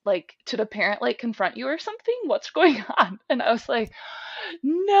parent like confront you or something? What's going on? And I was like,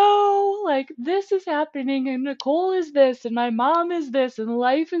 no, like this is happening, and Nicole is this, and my mom is this, and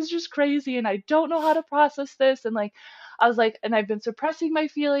life is just crazy, and I don't know how to process this. And like, I was like, and I've been suppressing my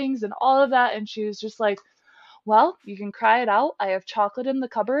feelings and all of that. And she was just like, well, you can cry it out. I have chocolate in the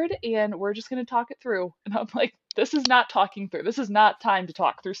cupboard, and we're just going to talk it through. And I'm like, this is not talking through. This is not time to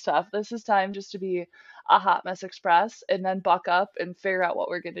talk through stuff. This is time just to be a hot mess express and then buck up and figure out what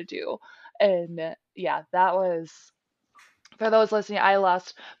we're going to do. And yeah, that was for those listening, I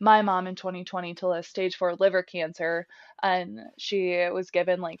lost my mom in 2020 to a stage 4 liver cancer, and she was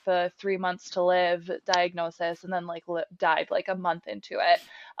given like the 3 months to live diagnosis, and then like died like a month into it,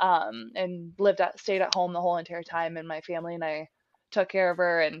 and stayed at home the whole entire time, and my family and I took care of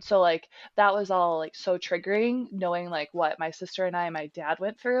her. And so like that was all like so triggering, knowing like what my sister and my dad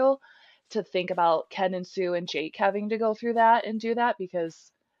went through, to think about Ken and Sue and Jake having to go through that and do that,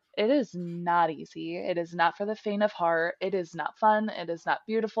 because it is not easy. It is not for the faint of heart. It is not fun. It is not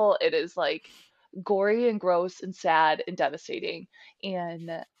beautiful. It is like gory and gross and sad and devastating.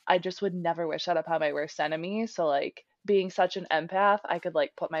 And I just would never wish that upon my worst enemy. So like being such an empath, I could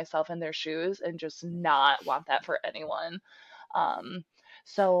like put myself in their shoes and just not want that for anyone. Um,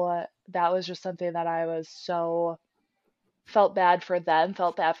 so that was just something that I was so felt bad for them,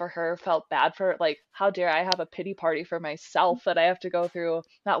 felt bad for her, felt bad for like, how dare I have a pity party for myself that I have to go through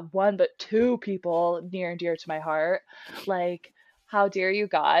not one but two people near and dear to my heart. Like, how dare you,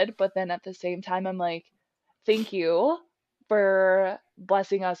 God? But then at the same time, I'm like, thank you for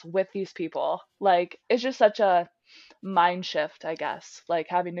blessing us with these people. Like, it's just such a mind shift, I guess, like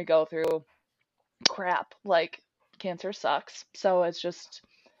having to go through crap. Like, cancer sucks. So it's just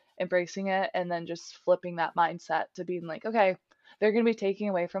embracing it and then just flipping that mindset to being like, okay, they're going to be taking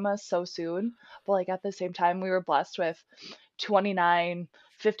away from us so soon. But like at the same time, we were blessed with 29,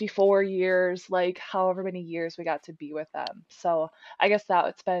 54 years, like however many years we got to be with them. So I guess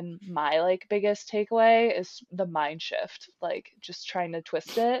that's been my like biggest takeaway is the mind shift, like just trying to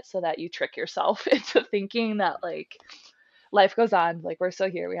twist it so that you trick yourself into thinking that like life goes on, like we're still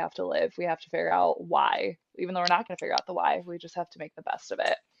here, we have to live, we have to figure out why, even though we're not going to figure out the why, we just have to make the best of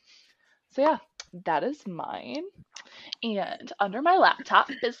it. So yeah, that is mine. And under my laptop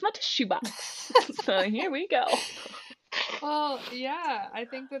is my tissue box. So here we go. Well, yeah, I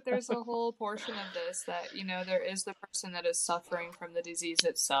think that there's a whole portion of this that, there is the person that is suffering from the disease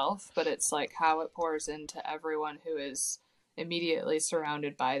itself, but it's like how it pours into everyone who is immediately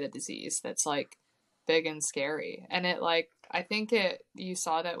surrounded by the disease. That's like big and scary. And it like, I think you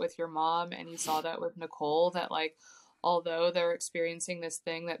saw that with your mom and you saw that with Nicole, that like, although they're experiencing this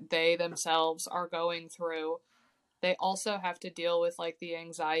thing that they themselves are going through, they also have to deal with like the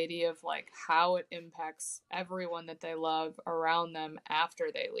anxiety of like how it impacts everyone that they love around them after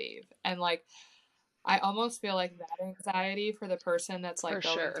they leave. And like, I almost feel like that anxiety for the person that's like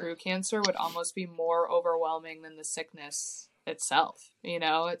going through cancer would almost be more overwhelming than the sickness itself.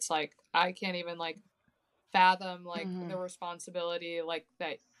 It's like, I can't even like fathom like the responsibility like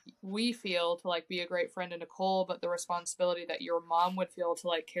that we feel to like be a great friend to Nicole, but the responsibility that your mom would feel to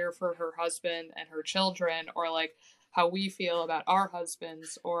like care for her husband and her children, or like how we feel about our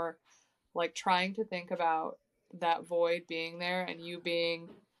husbands, or like trying to think about that void being there and you being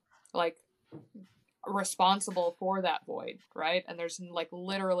like responsible for that void, right? And there's like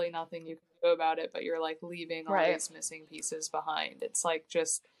literally nothing you can do about it, but you're like leaving all these missing pieces behind. It's like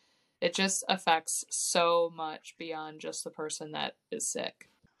it just affects so much beyond just the person that is sick.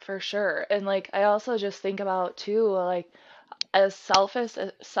 For sure. And like I also just think about too, like as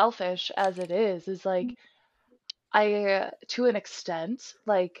selfish as it is like I to an extent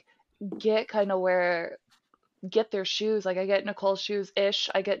like get kind of where get their shoes. Like I get Nicole's shoes ish.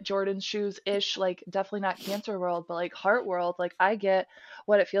 I get Jordan's shoes ish. Like definitely not cancer world, but like heart world. Like I get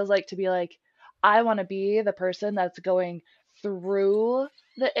what it feels like to be like, I want to be the person that's going through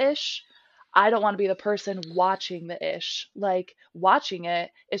the ish. I don't want to be the person watching the ish. Like watching it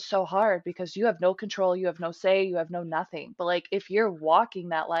is so hard because you have no control, you have no say, you have no nothing. But like if you're walking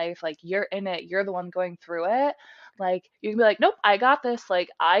that life, like you're in it, you're the one going through it. Like you can be like, nope, I got this. Like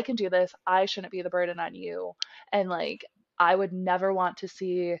I can do this. I shouldn't be the burden on you. And like I would never want to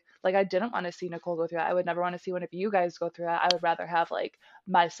see like I didn't want to see Nicole go through it. I would never want to see one of you guys go through it. I would rather have like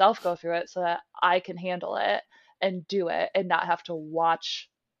myself go through it so that I can handle it and do it and not have to watch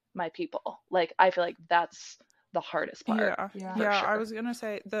my people. Like I feel like that's the hardest part. Yeah. For Yeah, I sure. was gonna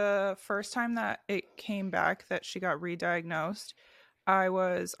say the first time that it came back that she got re-diagnosed, I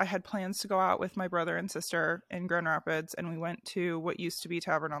had plans to go out with my brother and sister in Grand Rapids, and we went to what used to be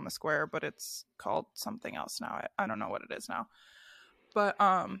Tavern on the Square, but it's called something else now. I don't know what it is now. But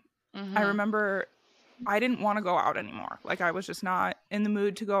I remember I didn't want to go out anymore. Like I was just not in the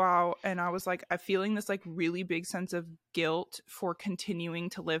mood to go out, and I was like I'm feeling this like really big sense of guilt for continuing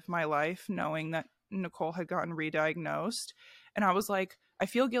to live my life knowing that Nicole had gotten re-diagnosed. And I was like, I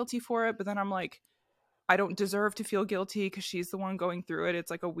feel guilty for it, but then I'm like, I don't deserve to feel guilty because she's the one going through it.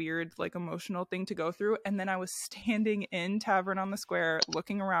 It's like a weird, like emotional thing to go through. And then I was standing in Tavern on the Square,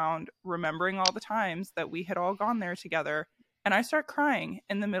 looking around, remembering all the times that we had all gone there together. And I start crying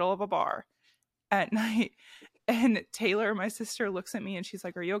in the middle of a bar at night. And Taylor, my sister, looks at me and she's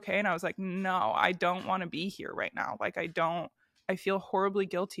like, are you okay? And I was like, no, I don't want to be here right now. Like, I feel horribly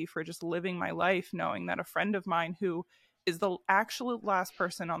guilty for just living my life knowing that a friend of mine who is the actual last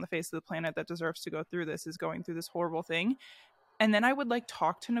person on the face of the planet that deserves to go through this is going through this horrible thing. And then I would like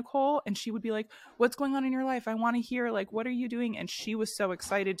talk to Nicole and she would be like, what's going on in your life? I want to hear, like, what are you doing? And she was so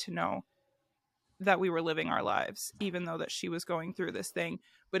excited to know that we were living our lives, even though that she was going through this thing.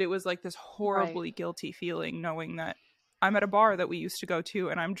 But it was like this horribly guilty feeling knowing that I'm at a bar that we used to go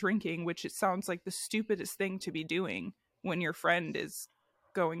to and I'm drinking, which it sounds like the stupidest thing to be doing when your friend is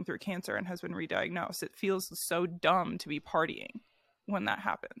going through cancer and has been re-diagnosed. It feels so dumb to be partying when that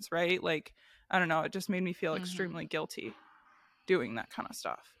happens, right? Like, I don't know, it just made me feel extremely guilty doing that kind of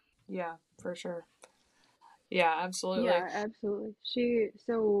stuff. Yeah, for sure. Yeah, absolutely. Yeah, absolutely.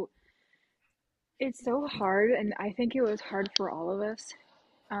 So it's so hard, and I think it was hard for all of us.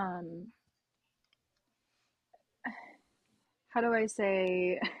 How do I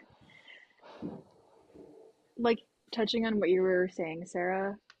say, like touching on what you were saying,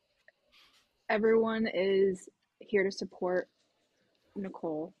 Sarah, everyone is here to support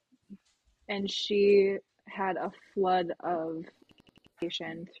Nicole, and she had a flood of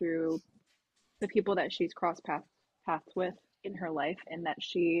communication through the people that she's crossed paths with in her life, and that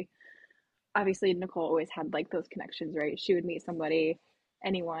she obviously Nicole always had like those connections, right? She would meet somebody,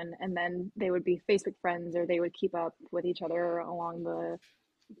 anyone, and then they would be Facebook friends or they would keep up with each other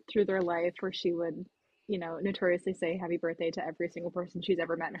through their life, where she would, notoriously say happy birthday to every single person she's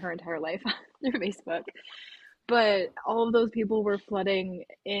ever met in her entire life through Facebook. But all of those people were flooding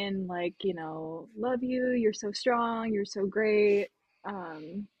in like, love you, you're so strong, you're so great,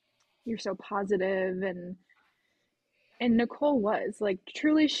 you're so positive. And Nicole was, like,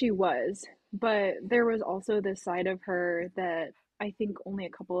 truly she was, but there was also this side of her that I think only a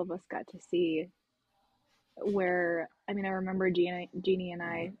couple of us got to see, where, I mean, I remember Jeannie and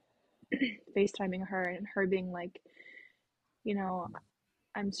I FaceTiming her and her being like,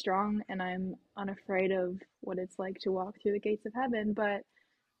 I'm strong and I'm unafraid of what it's like to walk through the gates of heaven, but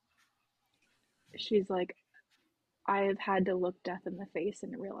she's like, I have had to look death in the face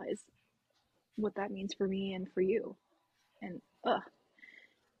and realize what that means for me and for you. And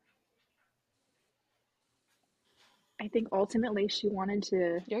I think ultimately she wanted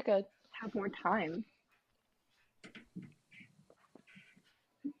to You're good. have more time.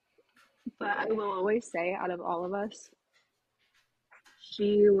 But I will always say, out of all of us,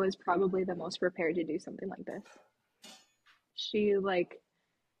 she was probably the most prepared to do something like this. She, like,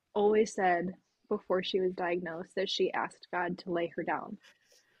 always said before she was diagnosed that she asked God to lay her down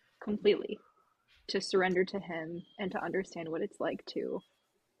completely, to surrender to him and to understand what it's like to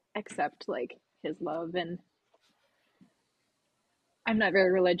accept, like, his love. And I'm not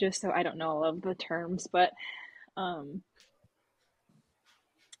very religious, so I don't know all of the terms, but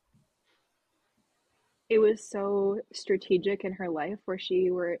it was so strategic in her life where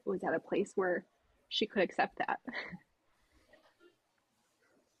she was at a place where she could accept that.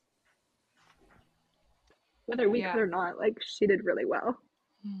 whether we Yeah. could or not, like she did really well.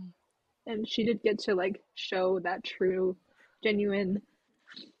 Mm. And she did get to like show that true, genuine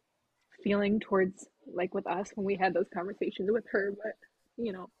feeling towards like with us when we had those conversations with her. But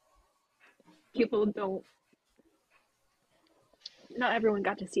you know, people don't, not everyone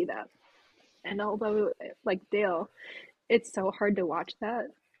got to see that. And although like Dale, it's so hard to watch that,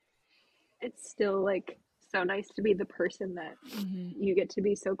 it's still like so nice to be the person that Mhm. you get to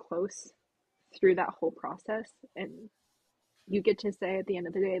be so close through that whole process, and you get to say at the end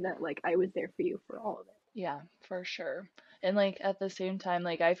of the day that like I was there for you for all of it. Yeah, for sure. And like at the same time,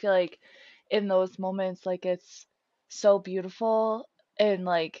 like I feel like in those moments, like it's so beautiful and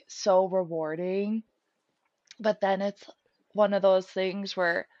like so rewarding. But then it's one of those things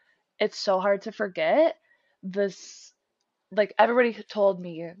where it's so hard to forget this, like everybody told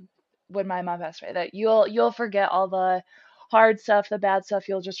me when my mom passed away that you'll forget all the hard stuff, the bad stuff,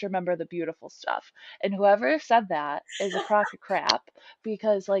 you'll just remember the beautiful stuff. And whoever said that is a crock of crap,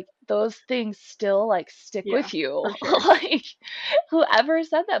 because like those things still like stick Yeah, with you. for sure. Like whoever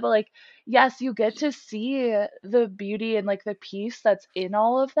said that, but like yes, you get to see the beauty and like the peace that's in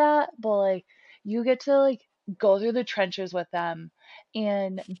all of that, but like you get to like go through the trenches with them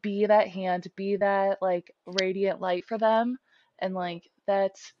and be that hand, be that like radiant light for them. And like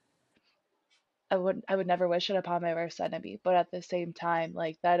that's, I would never wish it upon my worst enemy, but at the same time,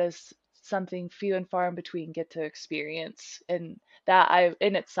 like that is something few and far in between get to experience, and that I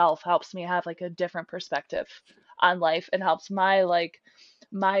in itself helps me have like a different perspective on life and helps my like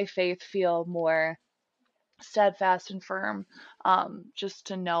my faith feel more steadfast and firm. Just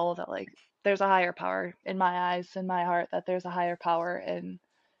to know that like there's a higher power in my eyes, in my heart, that there's a higher power and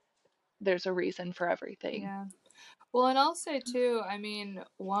there's a reason for everything. Yeah. Well, and I'll say too, I mean,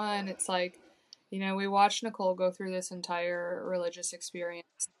 one, it's like, we watched Nicole go through this entire religious experience.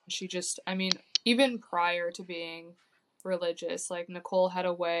 She just, I mean, even prior to being religious, like Nicole had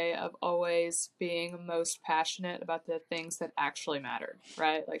a way of always being most passionate about the things that actually mattered,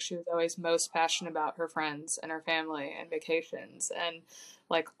 right? Like she was always most passionate about her friends and her family and vacations and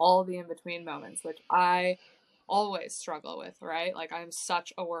like all the in between moments, which I always struggle with, right? Like I'm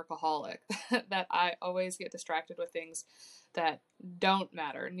such a workaholic that I always get distracted with things that don't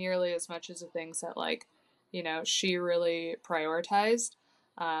matter nearly as much as the things that like, she really prioritized.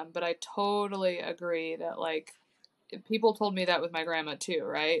 But I totally agree that like people told me that with my grandma too,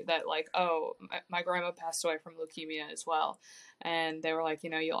 right? That like, oh, my grandma passed away from leukemia as well. And they were like,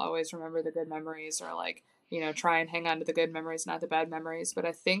 you'll always remember the good memories, or like, try and hang on to the good memories, not the bad memories. But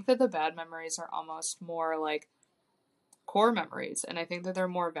I think that the bad memories are almost more like core memories, and I think that they're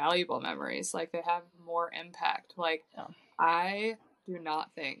more valuable memories. Like they have more impact. Like Yeah. I do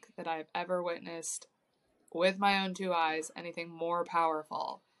not think that I've ever witnessed with my own two eyes anything more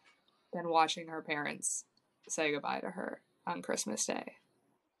powerful than watching her parents say goodbye to her on Christmas Day.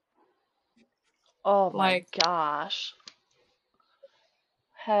 Oh my Like gosh.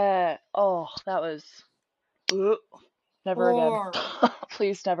 Hey, oh, that was Ugh. Never again. horrible,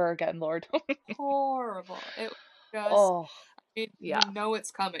 Please never again, Lord. horrible. It was just, Oh, I mean, yeah.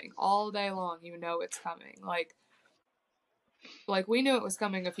 it's coming all day long. It's coming. Like we knew it was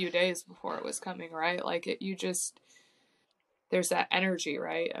coming a few days before it was coming, right? Like you just, there's that energy,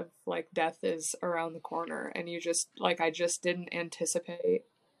 right? Of like death is around the corner, and you just like, I just didn't anticipate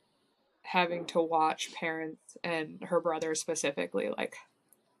having to watch parents and her brother specifically, like,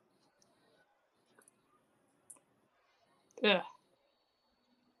 ugh,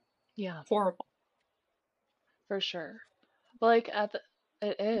 Yeah, horrible. for sure. But like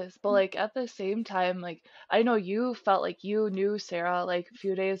it is, but like at the same time, like I know you felt like you knew Sarah like a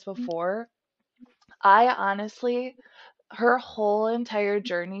few days before. I honestly, her whole entire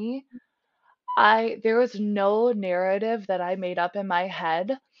journey, there was no narrative that I made up in my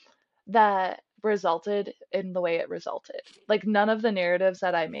head that resulted in the way it resulted. Like none of the narratives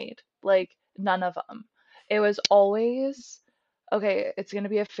that I made, like none of them. It was always, okay, it's going to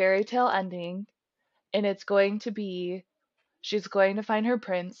be a fairy tale ending, and it's going to be she's going to find her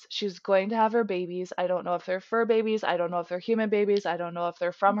prince. She's going to have her babies. I don't know if they're fur babies. I don't know if they're human babies. I don't know if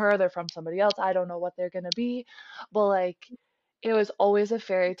they're from her. They're from somebody else. I don't know what they're going to be. But like, it was always a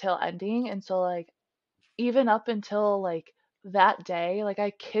fairy tale ending. And so, like, even up until like that day, like,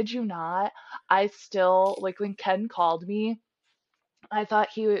 I kid you not, I still, like, when Ken called me, I thought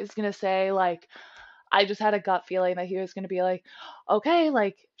he was going to say, like, I just had a gut feeling that he was going to be like, okay,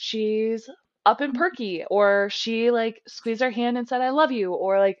 like she's up and perky, or she like squeezed her hand and said, I love you,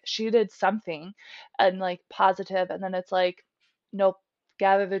 or like she did something and like positive. And then it's like, nope,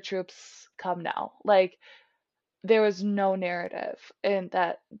 gather the troops, come now. Like there was no narrative. And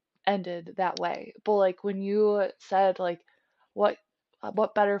that ended that way. But like when you said like what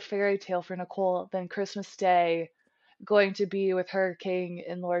what better fairy tale for Nicole than Christmas Day going to be with her King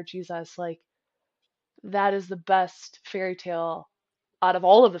and Lord Jesus, like that is the best fairy tale out of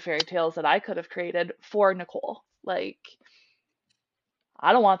all of the fairy tales that I could have created for Nicole. Like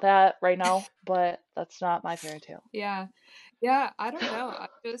I don't want that right now, but that's not my fairy tale. Yeah. Yeah, I don't know.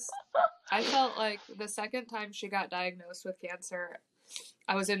 I felt like the second time she got diagnosed with cancer,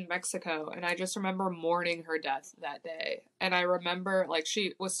 I was in Mexico and I just remember mourning her death that day. And I remember like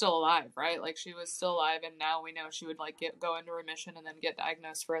she was still alive, right? Like she was still alive and now we know she would like go into remission and then get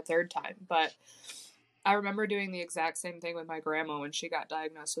diagnosed for a third time. But I remember doing the exact same thing with my grandma when she got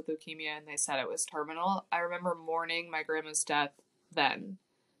diagnosed with leukemia and they said it was terminal. I remember mourning my grandma's death then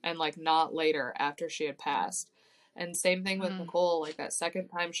and like not later after she had passed. And same thing with Nicole, like that second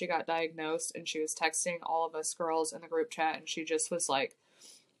time she got diagnosed and she was texting all of us girls in the group chat and she just was like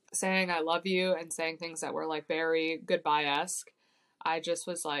saying I love you and saying things that were like very goodbye-esque. I just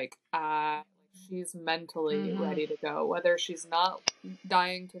was like, she's mentally ready to go. Whether she's not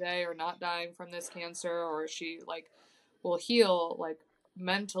dying today or not dying from this cancer or she like will heal, like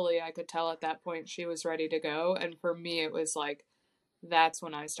mentally I could tell at that point she was ready to go. And for me it was like that's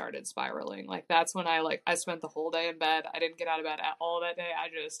when I started spiraling. Like that's when I spent the whole day in bed. I didn't get out of bed at all that day. I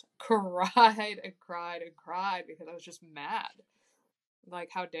just cried and cried and cried because I was just mad. Like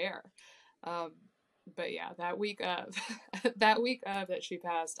how dare. But yeah, that week of that she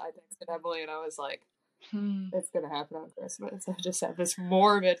passed, I texted Emily and I was like, it's gonna happen on Christmas. I just have this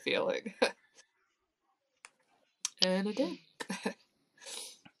morbid feeling. And it did.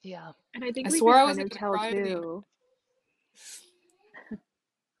 Yeah. And I think I we swore could I kind wasn't of gonna tell cry to the end. too.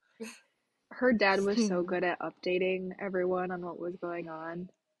 Her dad was so good at updating everyone on what was going on.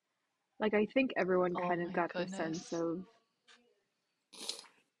 Like I think everyone Oh kind of my got the sense goodness. of,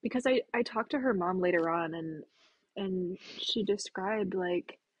 because I talked to her mom later on and she described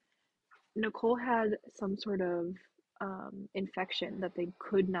like Nicole had some sort of infection that they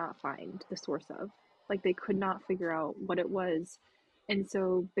could not find the source of. Like they could not figure out what it was. And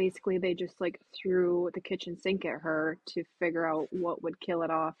so basically they just like threw the kitchen sink at her to figure out what would kill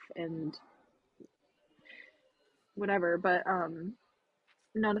it off and whatever. But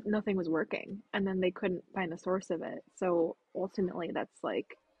nothing was working. And then they couldn't find the source of it. So ultimately that's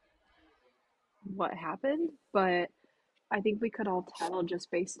like what happened. But I think we could all tell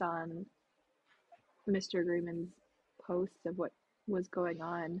just based on Mr. Greenman's posts of what was going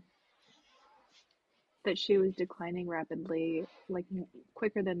on that she was declining rapidly, like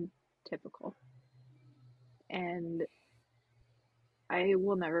quicker than typical. And I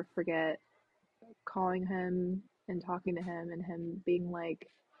will never forget calling him and talking to him and him being like,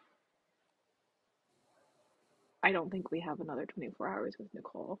 I don't think we have another 24 hours with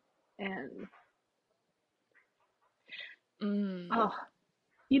Nicole. And oh,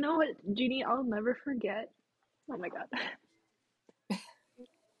 you know what, Jeannie, I'll never forget. Oh my God.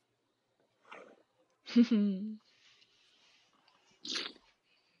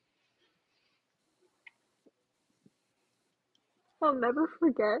 I'll never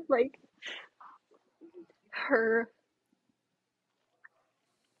forget like her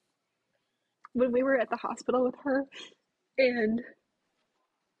when we were at the hospital with her and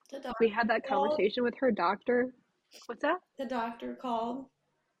The doctor we had that called. conversation with her doctor. What's that? The doctor called.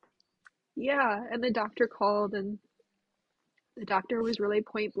 Yeah, and the doctor called and the doctor was really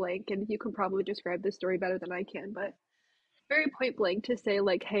point blank, and you can probably describe this story better than I can, but very point blank to say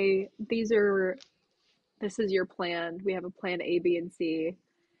like, hey, this is your plan. We have a plan A, B, and C,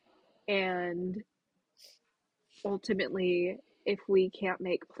 and ultimately, if we can't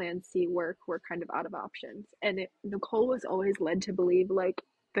make plan C work, we're kind of out of options. And Nicole was always led to believe like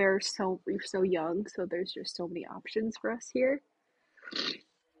we're so young, so there's just so many options for us here.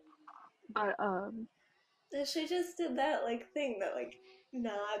 But And she just did that like thing, that like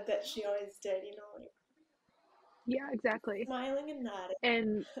nod that she always did, like yeah, exactly. smiling and nodding.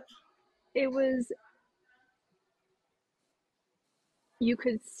 And it was, you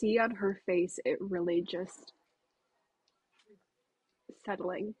could see on her face it really just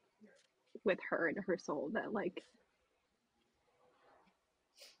settling with her and her soul that like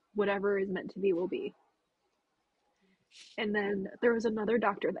whatever is meant to be will be. And then there was another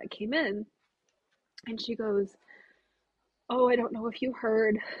doctor that came in and she goes, oh, I don't know if you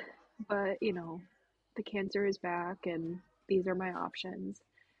heard, but the cancer is back and these are my options.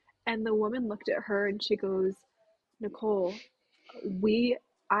 And the woman looked at her and she goes, Nicole,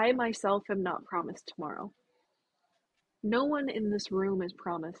 I myself am not promised tomorrow. No one in this room is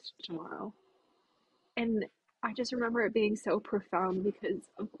promised tomorrow. And I just remember it being so profound because,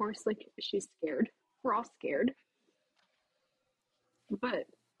 of course, like, she's scared. We're all scared. But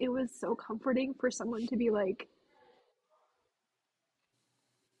it was so comforting for someone to be like,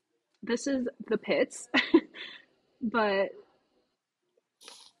 this is the pits, but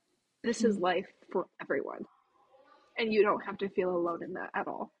this is life for everyone. And you don't have to feel alone in that at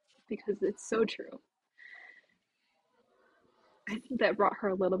all because it's so true. I think that brought her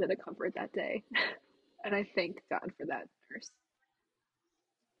a little bit of comfort that day. And I thank God for that nurse.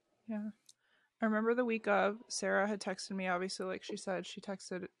 Yeah. I remember the week of, Sarah had texted me, obviously, like she said, she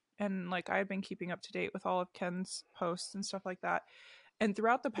texted, and like I had been keeping up to date with all of Ken's posts and stuff like that. And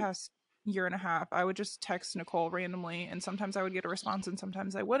throughout the past year and a half, I would just text Nicole randomly, and sometimes I would get a response and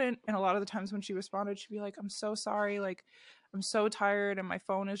sometimes I wouldn't. And a lot of the times when she responded, she'd be like, I'm so sorry, like I'm so tired and my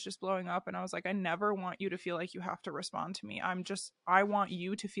phone is just blowing up. And I was like, I never want you to feel like you have to respond to me. I want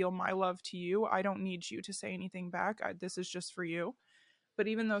you to feel my love to you. I don't need you to say anything back. This is just for you. But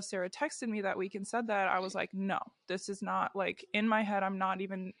even though Sarah texted me that week and said that, I was like, no, this is not, like, in my head, I'm not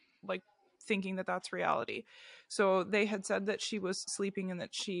even like thinking that that's reality. So they had said that she was sleeping and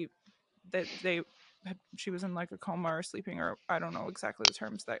that she was in like a coma or sleeping, or I don't know exactly the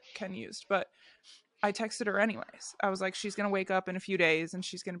terms that Ken used, but I texted her anyways. I was like, she's going to wake up in a few days and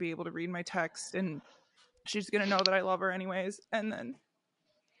she's going to be able to read my text and she's going to know that I love her anyways. And then,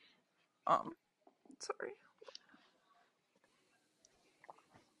 sorry.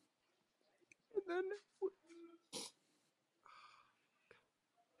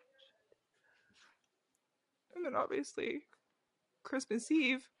 And then obviously Christmas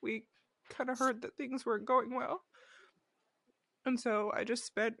Eve, we kind of heard that things weren't going well. And so I just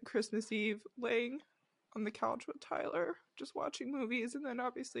spent Christmas Eve laying on the couch with Tyler, just watching movies. And then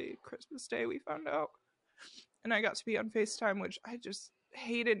obviously Christmas Day we found out. And I got to be on FaceTime, which I just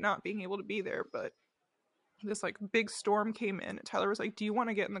hated not being able to be there. But this like big storm came in and Tyler was like, do you want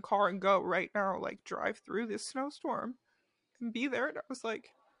to get in the car and go right now, like drive through this snowstorm and be there? And I was like,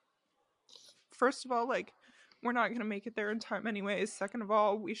 first of all, like, we're not going to make it there in time anyways. Second of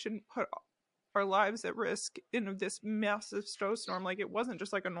all, we shouldn't put our lives at risk in this massive snowstorm. Like, it wasn't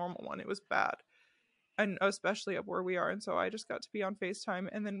just like a normal one. It was bad. And especially up where we are. And so I just got to be on FaceTime.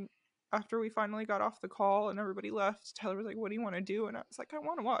 And then after we finally got off the call and everybody left, Tyler was like, what do you want to do? And I was like, I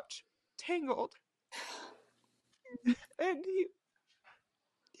want to watch Tangled. And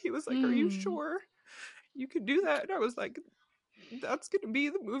he was like, are you sure you could do that? And I was like, that's going to be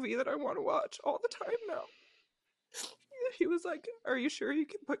the movie that I want to watch all the time now. He was like, are you sure you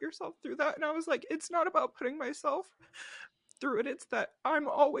can put yourself through that? And I was like, it's not about putting myself through it. It's that I'm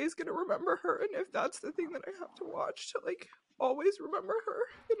always going to remember her. And if that's the thing that I have to watch to like always remember her,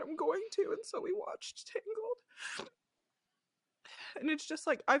 then I'm going to. And so we watched Tangled. And it's just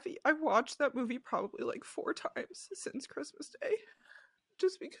like, I've watched that movie probably like 4 times since Christmas Day.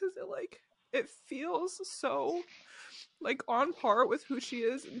 Just because it feels so like on par with who she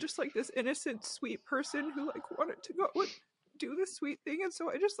is and just like this innocent, sweet person who like wanted to go and do this sweet thing. And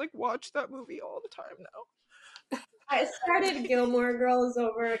so I just like watch that movie all the time now. I started Gilmore Girls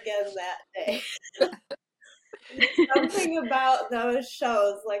over again that day. Something about those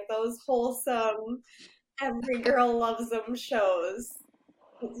shows, like those wholesome, every girl loves them shows.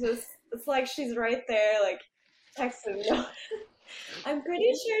 It's like she's right there, like texting me. I'm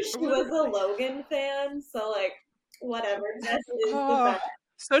pretty sure she was a Logan fan, so like whatever. Jess is the best.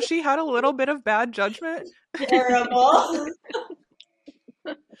 So she had a little bit of bad judgment. Terrible.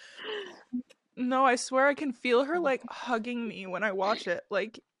 No, I swear I can feel her like hugging me when I watch it.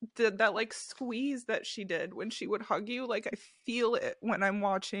 Like that like squeeze that she did when she would hug you, like I feel it when I'm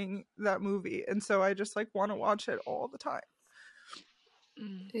watching that movie. And so I just like want to watch it all the time.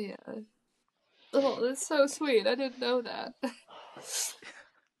 Yeah. Oh, that's so sweet. I didn't know that.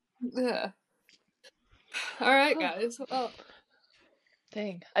 Yeah. All right, guys. Well,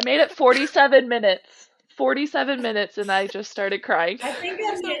 Dang. I made it 47 minutes. 47 minutes and I just started crying. I think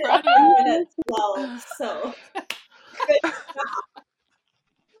I made it minute 12, so good job.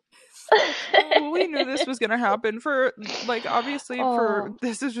 Well, we knew this was gonna happen for like obviously for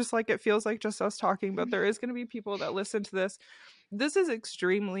this is just like it feels like just us talking, but there is gonna be people that listen to this. This is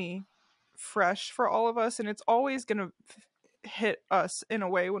extremely fresh for all of us, and it's always gonna hit us in a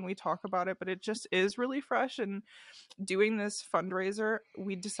way when we talk about it, but it just is really fresh. And doing this fundraiser,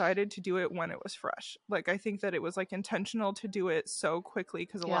 we decided to do it when it was fresh. Like I think that it was like intentional to do it so quickly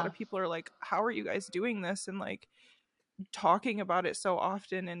because a lot of people are like, how are you guys doing this and like talking about it so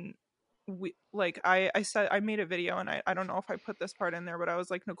often? And I said, I made a video, and I don't know if I put this part in there, but I was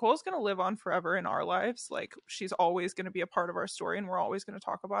like, Nicole's gonna live on forever in our lives. Like, she's always gonna be a part of our story, and we're always gonna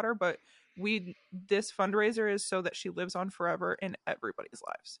talk about her. But this fundraiser is so that she lives on forever in everybody's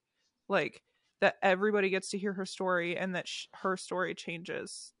lives, like that everybody gets to hear her story, and that her story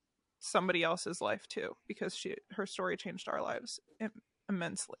changes somebody else's life too, because her story changed our lives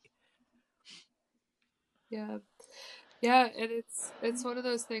immensely. Yeah. Yeah, and it's one of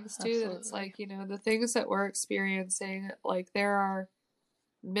those things too that it's like, you know, the things that we're experiencing, like there are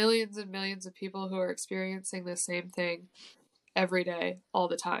millions and millions of people who are experiencing the same thing every day, all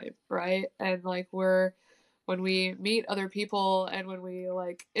the time, right? And like when we meet other people and when we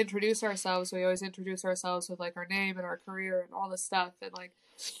like introduce ourselves, we always introduce ourselves with like our name and our career and all this stuff. And like,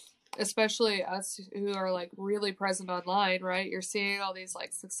 especially us who are like really present online, right? You're seeing all these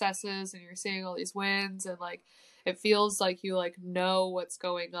like successes and you're seeing all these wins, and like it feels like you like know what's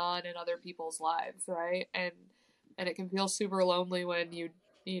going on in other people's lives, right? And it can feel super lonely when you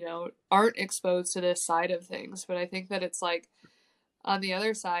know aren't exposed to this side of things. But I think that it's like on the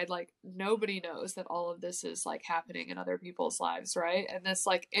other side, like nobody knows that all of this is like happening in other people's lives, right? And this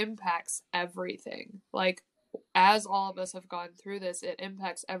like impacts everything. Like as all of us have gone through this, it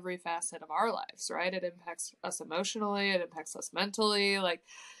impacts every facet of our lives, right? It impacts us emotionally, it impacts us mentally. Like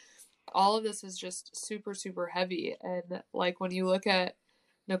all of this is just super, super heavy. And like when you look at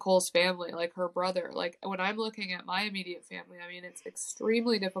Nicole's family, like her brother, like when I'm looking at my immediate family, I mean, it's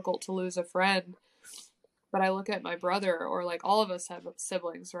extremely difficult to lose a friend. But I look at my brother, or like all of us have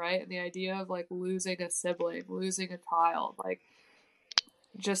siblings, right? And the idea of like losing a sibling, losing a child, like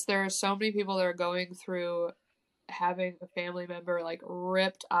just there are so many people that are going through having a family member like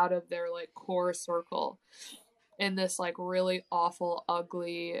ripped out of their like core circle in this like really awful,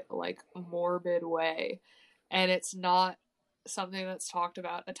 ugly, like morbid way. And it's not something that's talked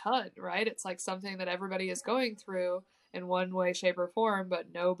about a ton, right? It's like something that everybody is going through in one way, shape, or form,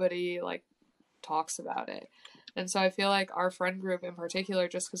 but nobody like talks about it. And so I feel like our friend group in particular,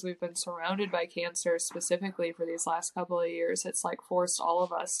 just because we've been surrounded by cancer specifically for these last couple of years, it's like forced all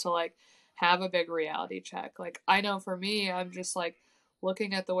of us to like have a big reality check. Like I know for me, I'm just like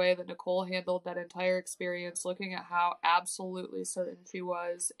looking at the way that Nicole handled that entire experience, looking at how absolutely certain she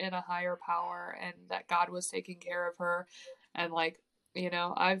was in a higher power and that God was taking care of her. And like, you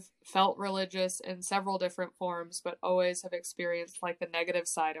know, I've felt religious in several different forms, but always have experienced like the negative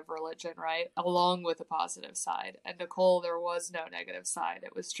side of religion, right? Along with the positive side. And Nicole, there was no negative side.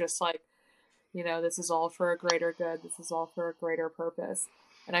 It was just like, you know, this is all for a greater good. This is all for a greater purpose.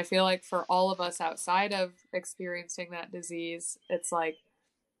 And I feel like for all of us outside of experiencing that disease, it's like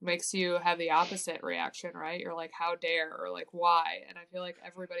makes you have the opposite reaction, right? You're like, how dare, or like, why? And I feel like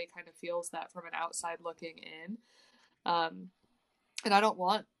everybody kind of feels that from an outside looking in. And I don't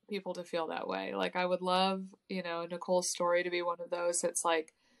want people to feel that way. Like, I would love, you know, Nicole's story to be one of those. It's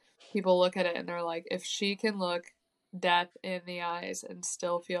like people look at it and they're like, if she can look death in the eyes and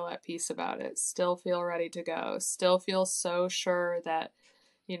still feel at peace about it, still feel ready to go, still feel so sure that,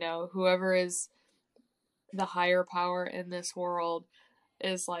 you know, whoever is the higher power in this world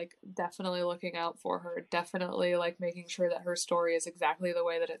is like definitely looking out for her, definitely like making sure that her story is exactly the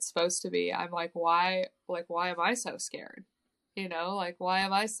way that it's supposed to be. I'm like, why am I so scared? You know, like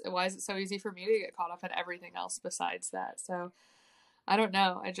why is it so easy for me to get caught up in everything else besides that? So I don't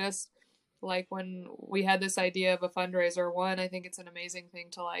know. I just like when we had this idea of a fundraiser, one, I think it's an amazing thing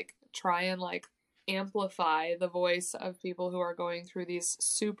to like try and like amplify the voice of people who are going through these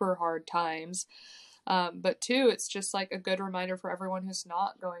super hard times. But two, it's just like a good reminder for everyone who's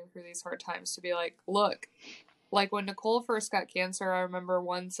not going through these hard times to be like, look, like when Nicole first got cancer, I remember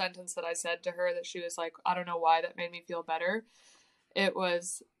one sentence that I said to her that she was like, I don't know why that made me feel better. It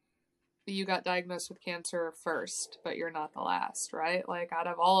was, you got diagnosed with cancer first, but you're not the last, right? Like out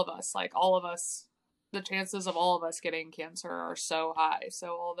of all of us, the chances of all of us getting cancer are so high.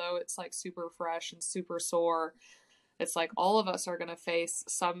 So although it's like super fresh and super sore, it's like all of us are going to face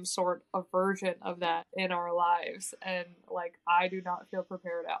some sort of version of that in our lives. And like, I do not feel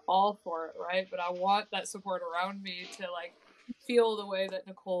prepared at all for it, right? But I want that support around me to like feel the way that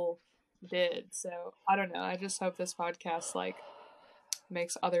Nicole did. So I don't know. I just hope this podcast like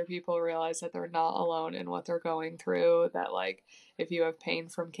makes other people realize that they're not alone in what they're going through, that like if you have pain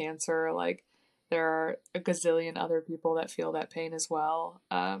from cancer, like there are a gazillion other people that feel that pain as well.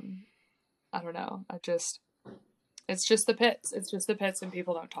 I don't know. It's just the pits. It's just the pits and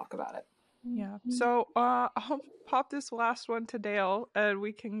people don't talk about it. Yeah. So I'll pop this last one to Dale and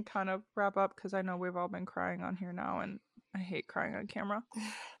we can kind of wrap up because I know we've all been crying on here now and I hate crying on camera.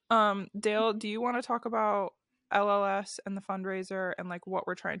 Dale, do you want to talk about LLS and the fundraiser and like what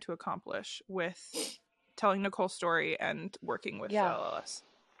we're trying to accomplish with telling Nicole's story and working with the Yeah, LLS.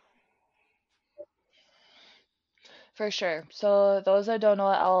 for sure. So those that don't know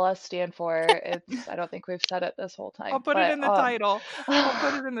what LLS stand for, it's I don't think we've said it this whole I'll time, put it but in the title.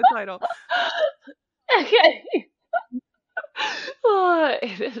 I'll put it in the title. okay.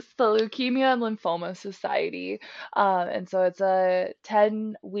 It is the Leukemia and Lymphoma Society. And so it's a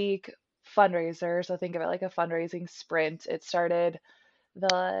 10-week fundraiser. So think of it like a fundraising sprint. It started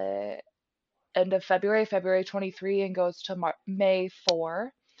the end of February 23, and goes to May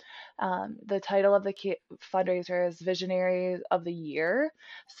 4. The title of the fundraiser is Visionary of the Year.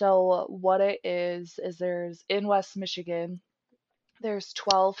 So what it is there's in West Michigan, there's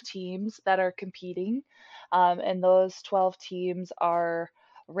 12 teams that are competing, and those 12 teams are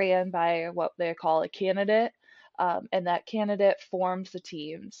ran by what they call a candidate, and that candidate forms the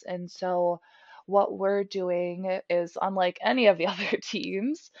teams. And so what we're doing is unlike any of the other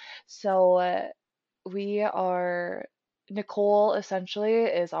teams. So we are Nicole essentially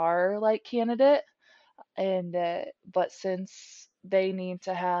is our like candidate, and but since they need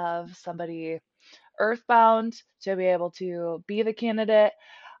to have somebody earthbound to be able to be the candidate,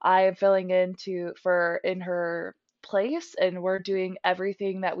 I am filling in her place, and we're doing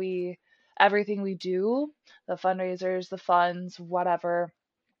everything we do, the fundraisers, the funds, whatever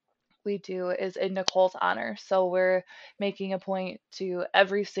we do is in Nicole's honor. So we're making a point to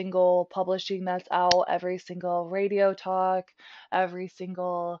every single publishing that's out, every single radio talk, every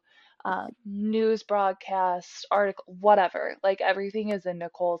single news broadcast, article, whatever. Like everything is in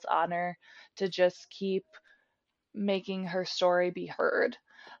Nicole's honor to just keep making her story be heard.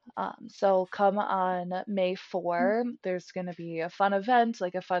 So come on May 4, there's going to be a fun event,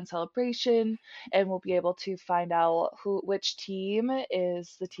 like a fun celebration, and we'll be able to find out which team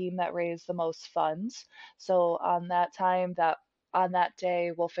is the team that raised the most funds. So on that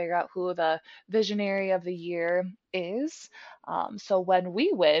day, we'll figure out who the Visionary of the Year is. So when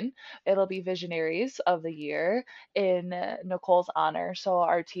we win, it'll be Visionaries of the Year in Nicole's honor. So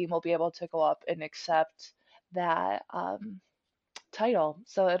our team will be able to go up and accept that title.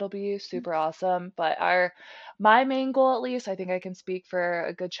 So it'll be super awesome. But my main goal, at least, I think I can speak for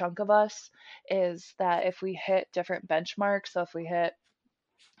a good chunk of us, is that if we hit different benchmarks, so if we hit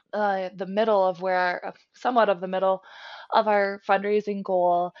the middle of somewhat of the middle of our fundraising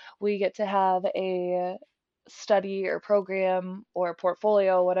goal, we get to have a study or program or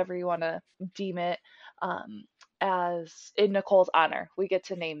portfolio, whatever you want to deem it, um, as in Nicole's honor. We get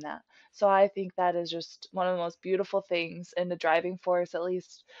to name that. So I think that is just one of the most beautiful things in the driving force, at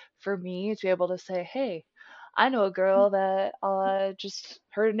least for me, to be able to say, hey, I know a girl that just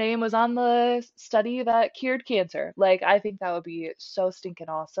her name was on the study that cured cancer. Like, I think that would be so stinking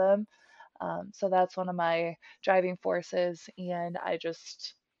awesome. So that's one of my driving forces. And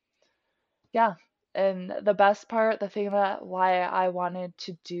yeah. And the best part, the thing that why I wanted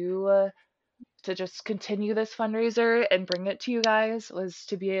to to just continue this fundraiser and bring it to you guys was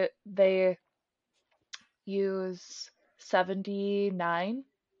they use 79,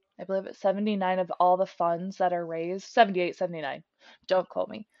 I believe it's 79 of all the funds that are raised, 78, 79. Don't quote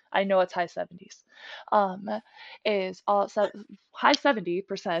me. I know it's high 70s. Um, is all high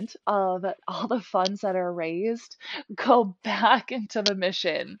 70% of all the funds that are raised go back into the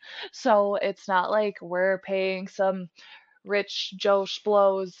mission. So it's not like we're paying some rich Joe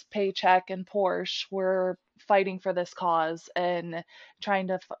Schmo's paycheck and Porsche. We're fighting for this cause and trying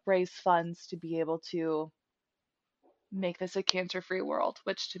to raise funds to be able to make this a cancer-free world,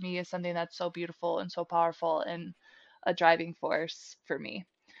 which to me is something that's so beautiful and so powerful and a driving force for me.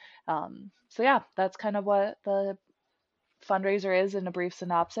 So yeah, that's kind of what the fundraiser is in a brief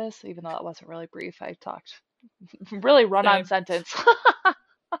synopsis, even though it wasn't really brief. I talked really run-on Same. sentence.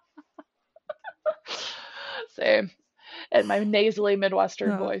 Same. In my nasally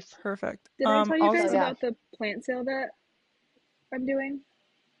Midwestern voice. Perfect. Did I tell you guys Also, yeah. about the plant sale that I'm doing?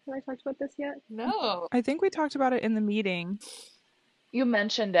 Have I talked about this yet? No. I think we talked about it in the meeting. You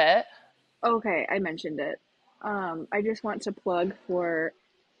mentioned it. Okay, I mentioned it. I just want to plug for,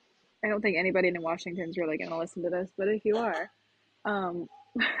 I don't think anybody in Washington's really going to listen to this, but if you are,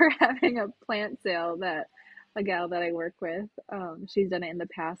 we're having a plant sale that a gal that I work with, she's done it in the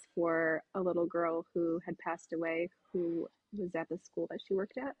past for a little girl who had passed away who was at the school that she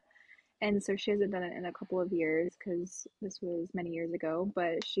worked at. And so she hasn't done it in a couple of years because this was many years ago,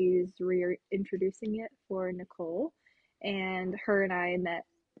 but she's reintroducing it for Nicole. And her and I met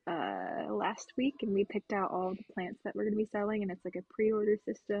last week, and we picked out all the plants that we're going to be selling, and it's like a pre-order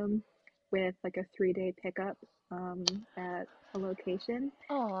system with like a 3-day pickup at a location.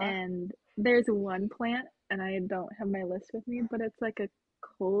 Aw. And there's one plant and I don't have my list with me, but it's like a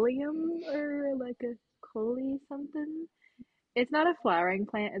coleum or like a coli something. It's not a flowering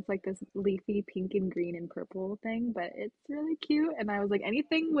plant. It's like this leafy pink and green and purple thing, but it's really cute. And I was like,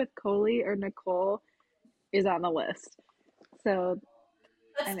 anything with Coley or Nicole is on the list. So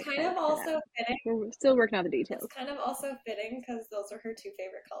I'm That's kind excited of for also that. fitting. We're still working out the It's details. kind of also fitting because those are her two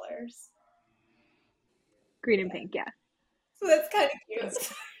favorite colors. Green and pink, yeah. So that's kind of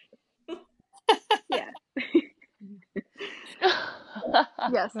cute. Yeah.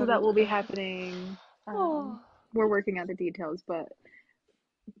 Yeah, so that will be happening. We're working out the details, but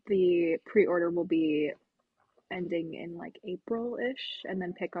the pre-order will be ending in like April-ish, and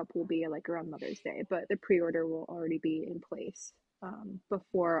then pickup will be like around Mother's Day. But the pre-order will already be in place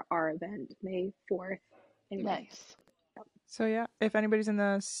before our event, May 4th. Anyway. Nice. So yeah, if anybody's in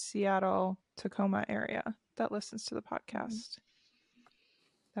the Seattle, Tacoma area that listens to the podcast,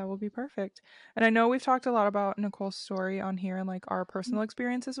 that will be perfect. And I know we've talked a lot about Nicole's story on here and like our personal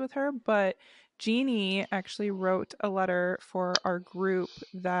experiences with her, but Jeannie actually wrote a letter for our group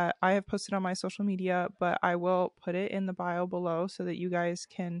that I have posted on my social media, but I will put it in the bio below so that you guys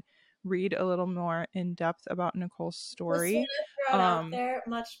can read a little more in depth about Nicole's story. Just want to throw it out there,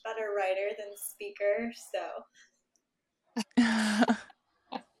 much better writer than speaker, so.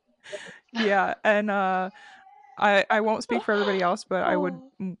 Yeah, and I won't speak for everybody else, but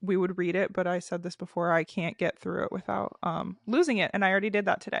we would read it, but I said this before, I can't get through it without losing it, and I already did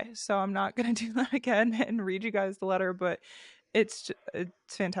that today, so I'm not going to do that again and read you guys the letter, but it's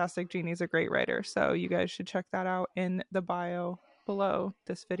fantastic. Jeannie's a great writer, so you guys should check that out in the bio below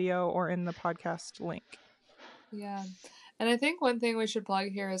this video or in the podcast link. Yeah, and I think one thing we should plug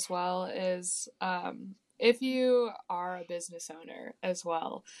here as well is if you are a business owner as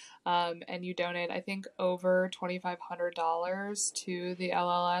well, and you donate, I think, over $2,500 to the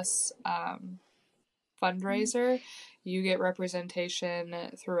LLS fundraiser, you get representation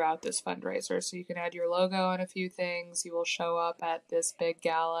throughout this fundraiser. So you can add your logo on a few things. You will show up at this big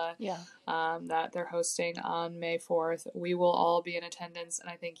gala that they're hosting on May 4th. We will all be in attendance,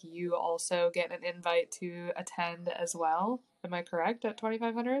 and I think you also get an invite to attend as well. Am I correct at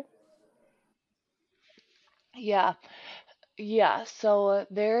 $2,500? Yeah. Yeah. So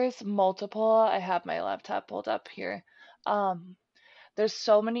there's multiple. I have my laptop pulled up here. There's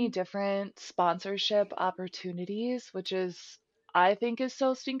so many different sponsorship opportunities, which I think is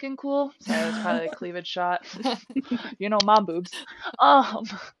so stinking cool. Sorry, that's probably a cleavage shot. You know, mom boobs.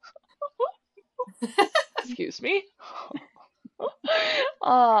 Excuse me.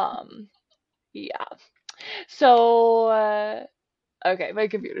 Yeah. So, okay, my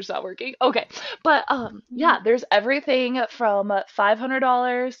computer's not working. Okay. But yeah, there's everything from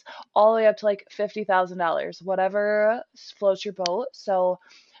 $500 all the way up to like $50,000, whatever floats your boat. So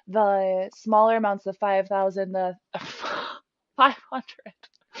the smaller amounts, the 5,000, the 500,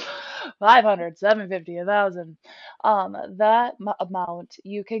 500, 750, 1,000, that amount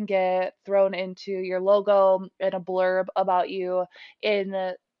you can get thrown into your logo and a blurb about you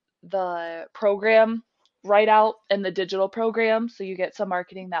in the program write out in the digital program, so you get some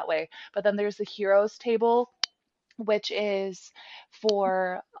marketing that way. But then there's the heroes table, which is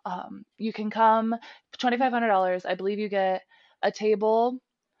for you can come $2,500. I believe you get a table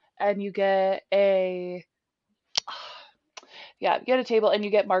and you get a you get a table and you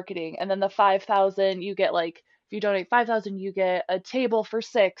get marketing, and then the 5,000 you get like if you donate 5,000 you get a table for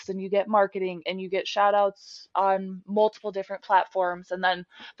 6 and you get marketing and you get shout outs on multiple different platforms, and then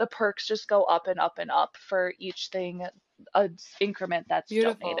the perks just go up and up and up for each thing increment that's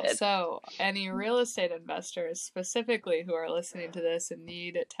Beautiful. donated. So any real estate investors specifically who are listening to this and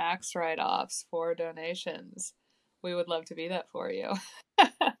need tax write-offs for donations, we would love to be that for you.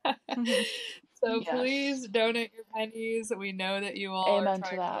 So Yes. Please donate your pennies. We know that you all Amen are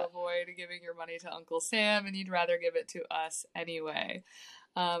trying to avoid giving your money to Uncle Sam, and you'd rather give it to us anyway.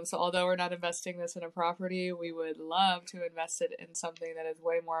 So although we're not investing this in a property, we would love to invest it in something that is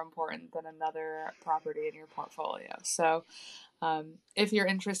way more important than another property in your portfolio. So if you're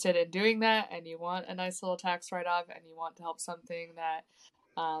interested in doing that and you want a nice little tax write-off and you want to help something that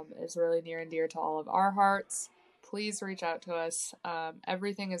is really near and dear to all of our hearts, please reach out to us.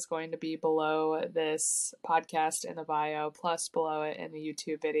 Everything is going to be below this podcast in the bio, plus below it in the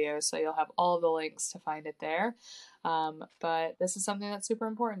YouTube video. So you'll have all of the links to find it there. But this is something that's super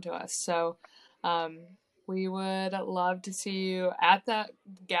important to us. So we would love to see you at that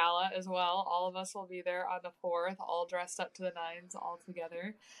gala as well. All of us will be there on the 4th, all dressed up to the nines all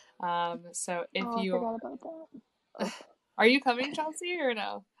together. So if I forgot about that. Are you coming, Chelsea, or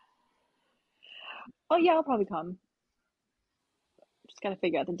no? Oh yeah, I'll probably come. Just gotta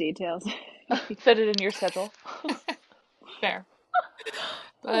figure out the details. Fit it in your schedule. Fair.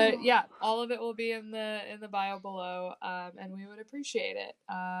 But yeah, all of it will be in the bio below, and we would appreciate it.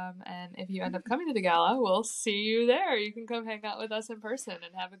 And if you end up coming to the gala, we'll see you there. You can come hang out with us in person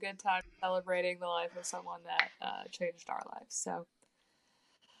and have a good time celebrating the life of someone that changed our lives. So,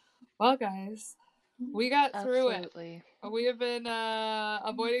 well, guys, we got through it. Absolutely. We have been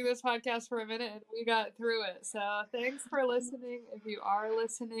avoiding this podcast for a minute, and we got through it. So thanks for listening. If you are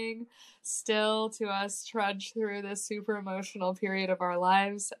listening still to us trudge through this super emotional period of our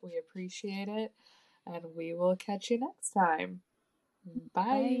lives, we appreciate it. And we will catch you next time. Bye.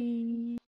 Bye.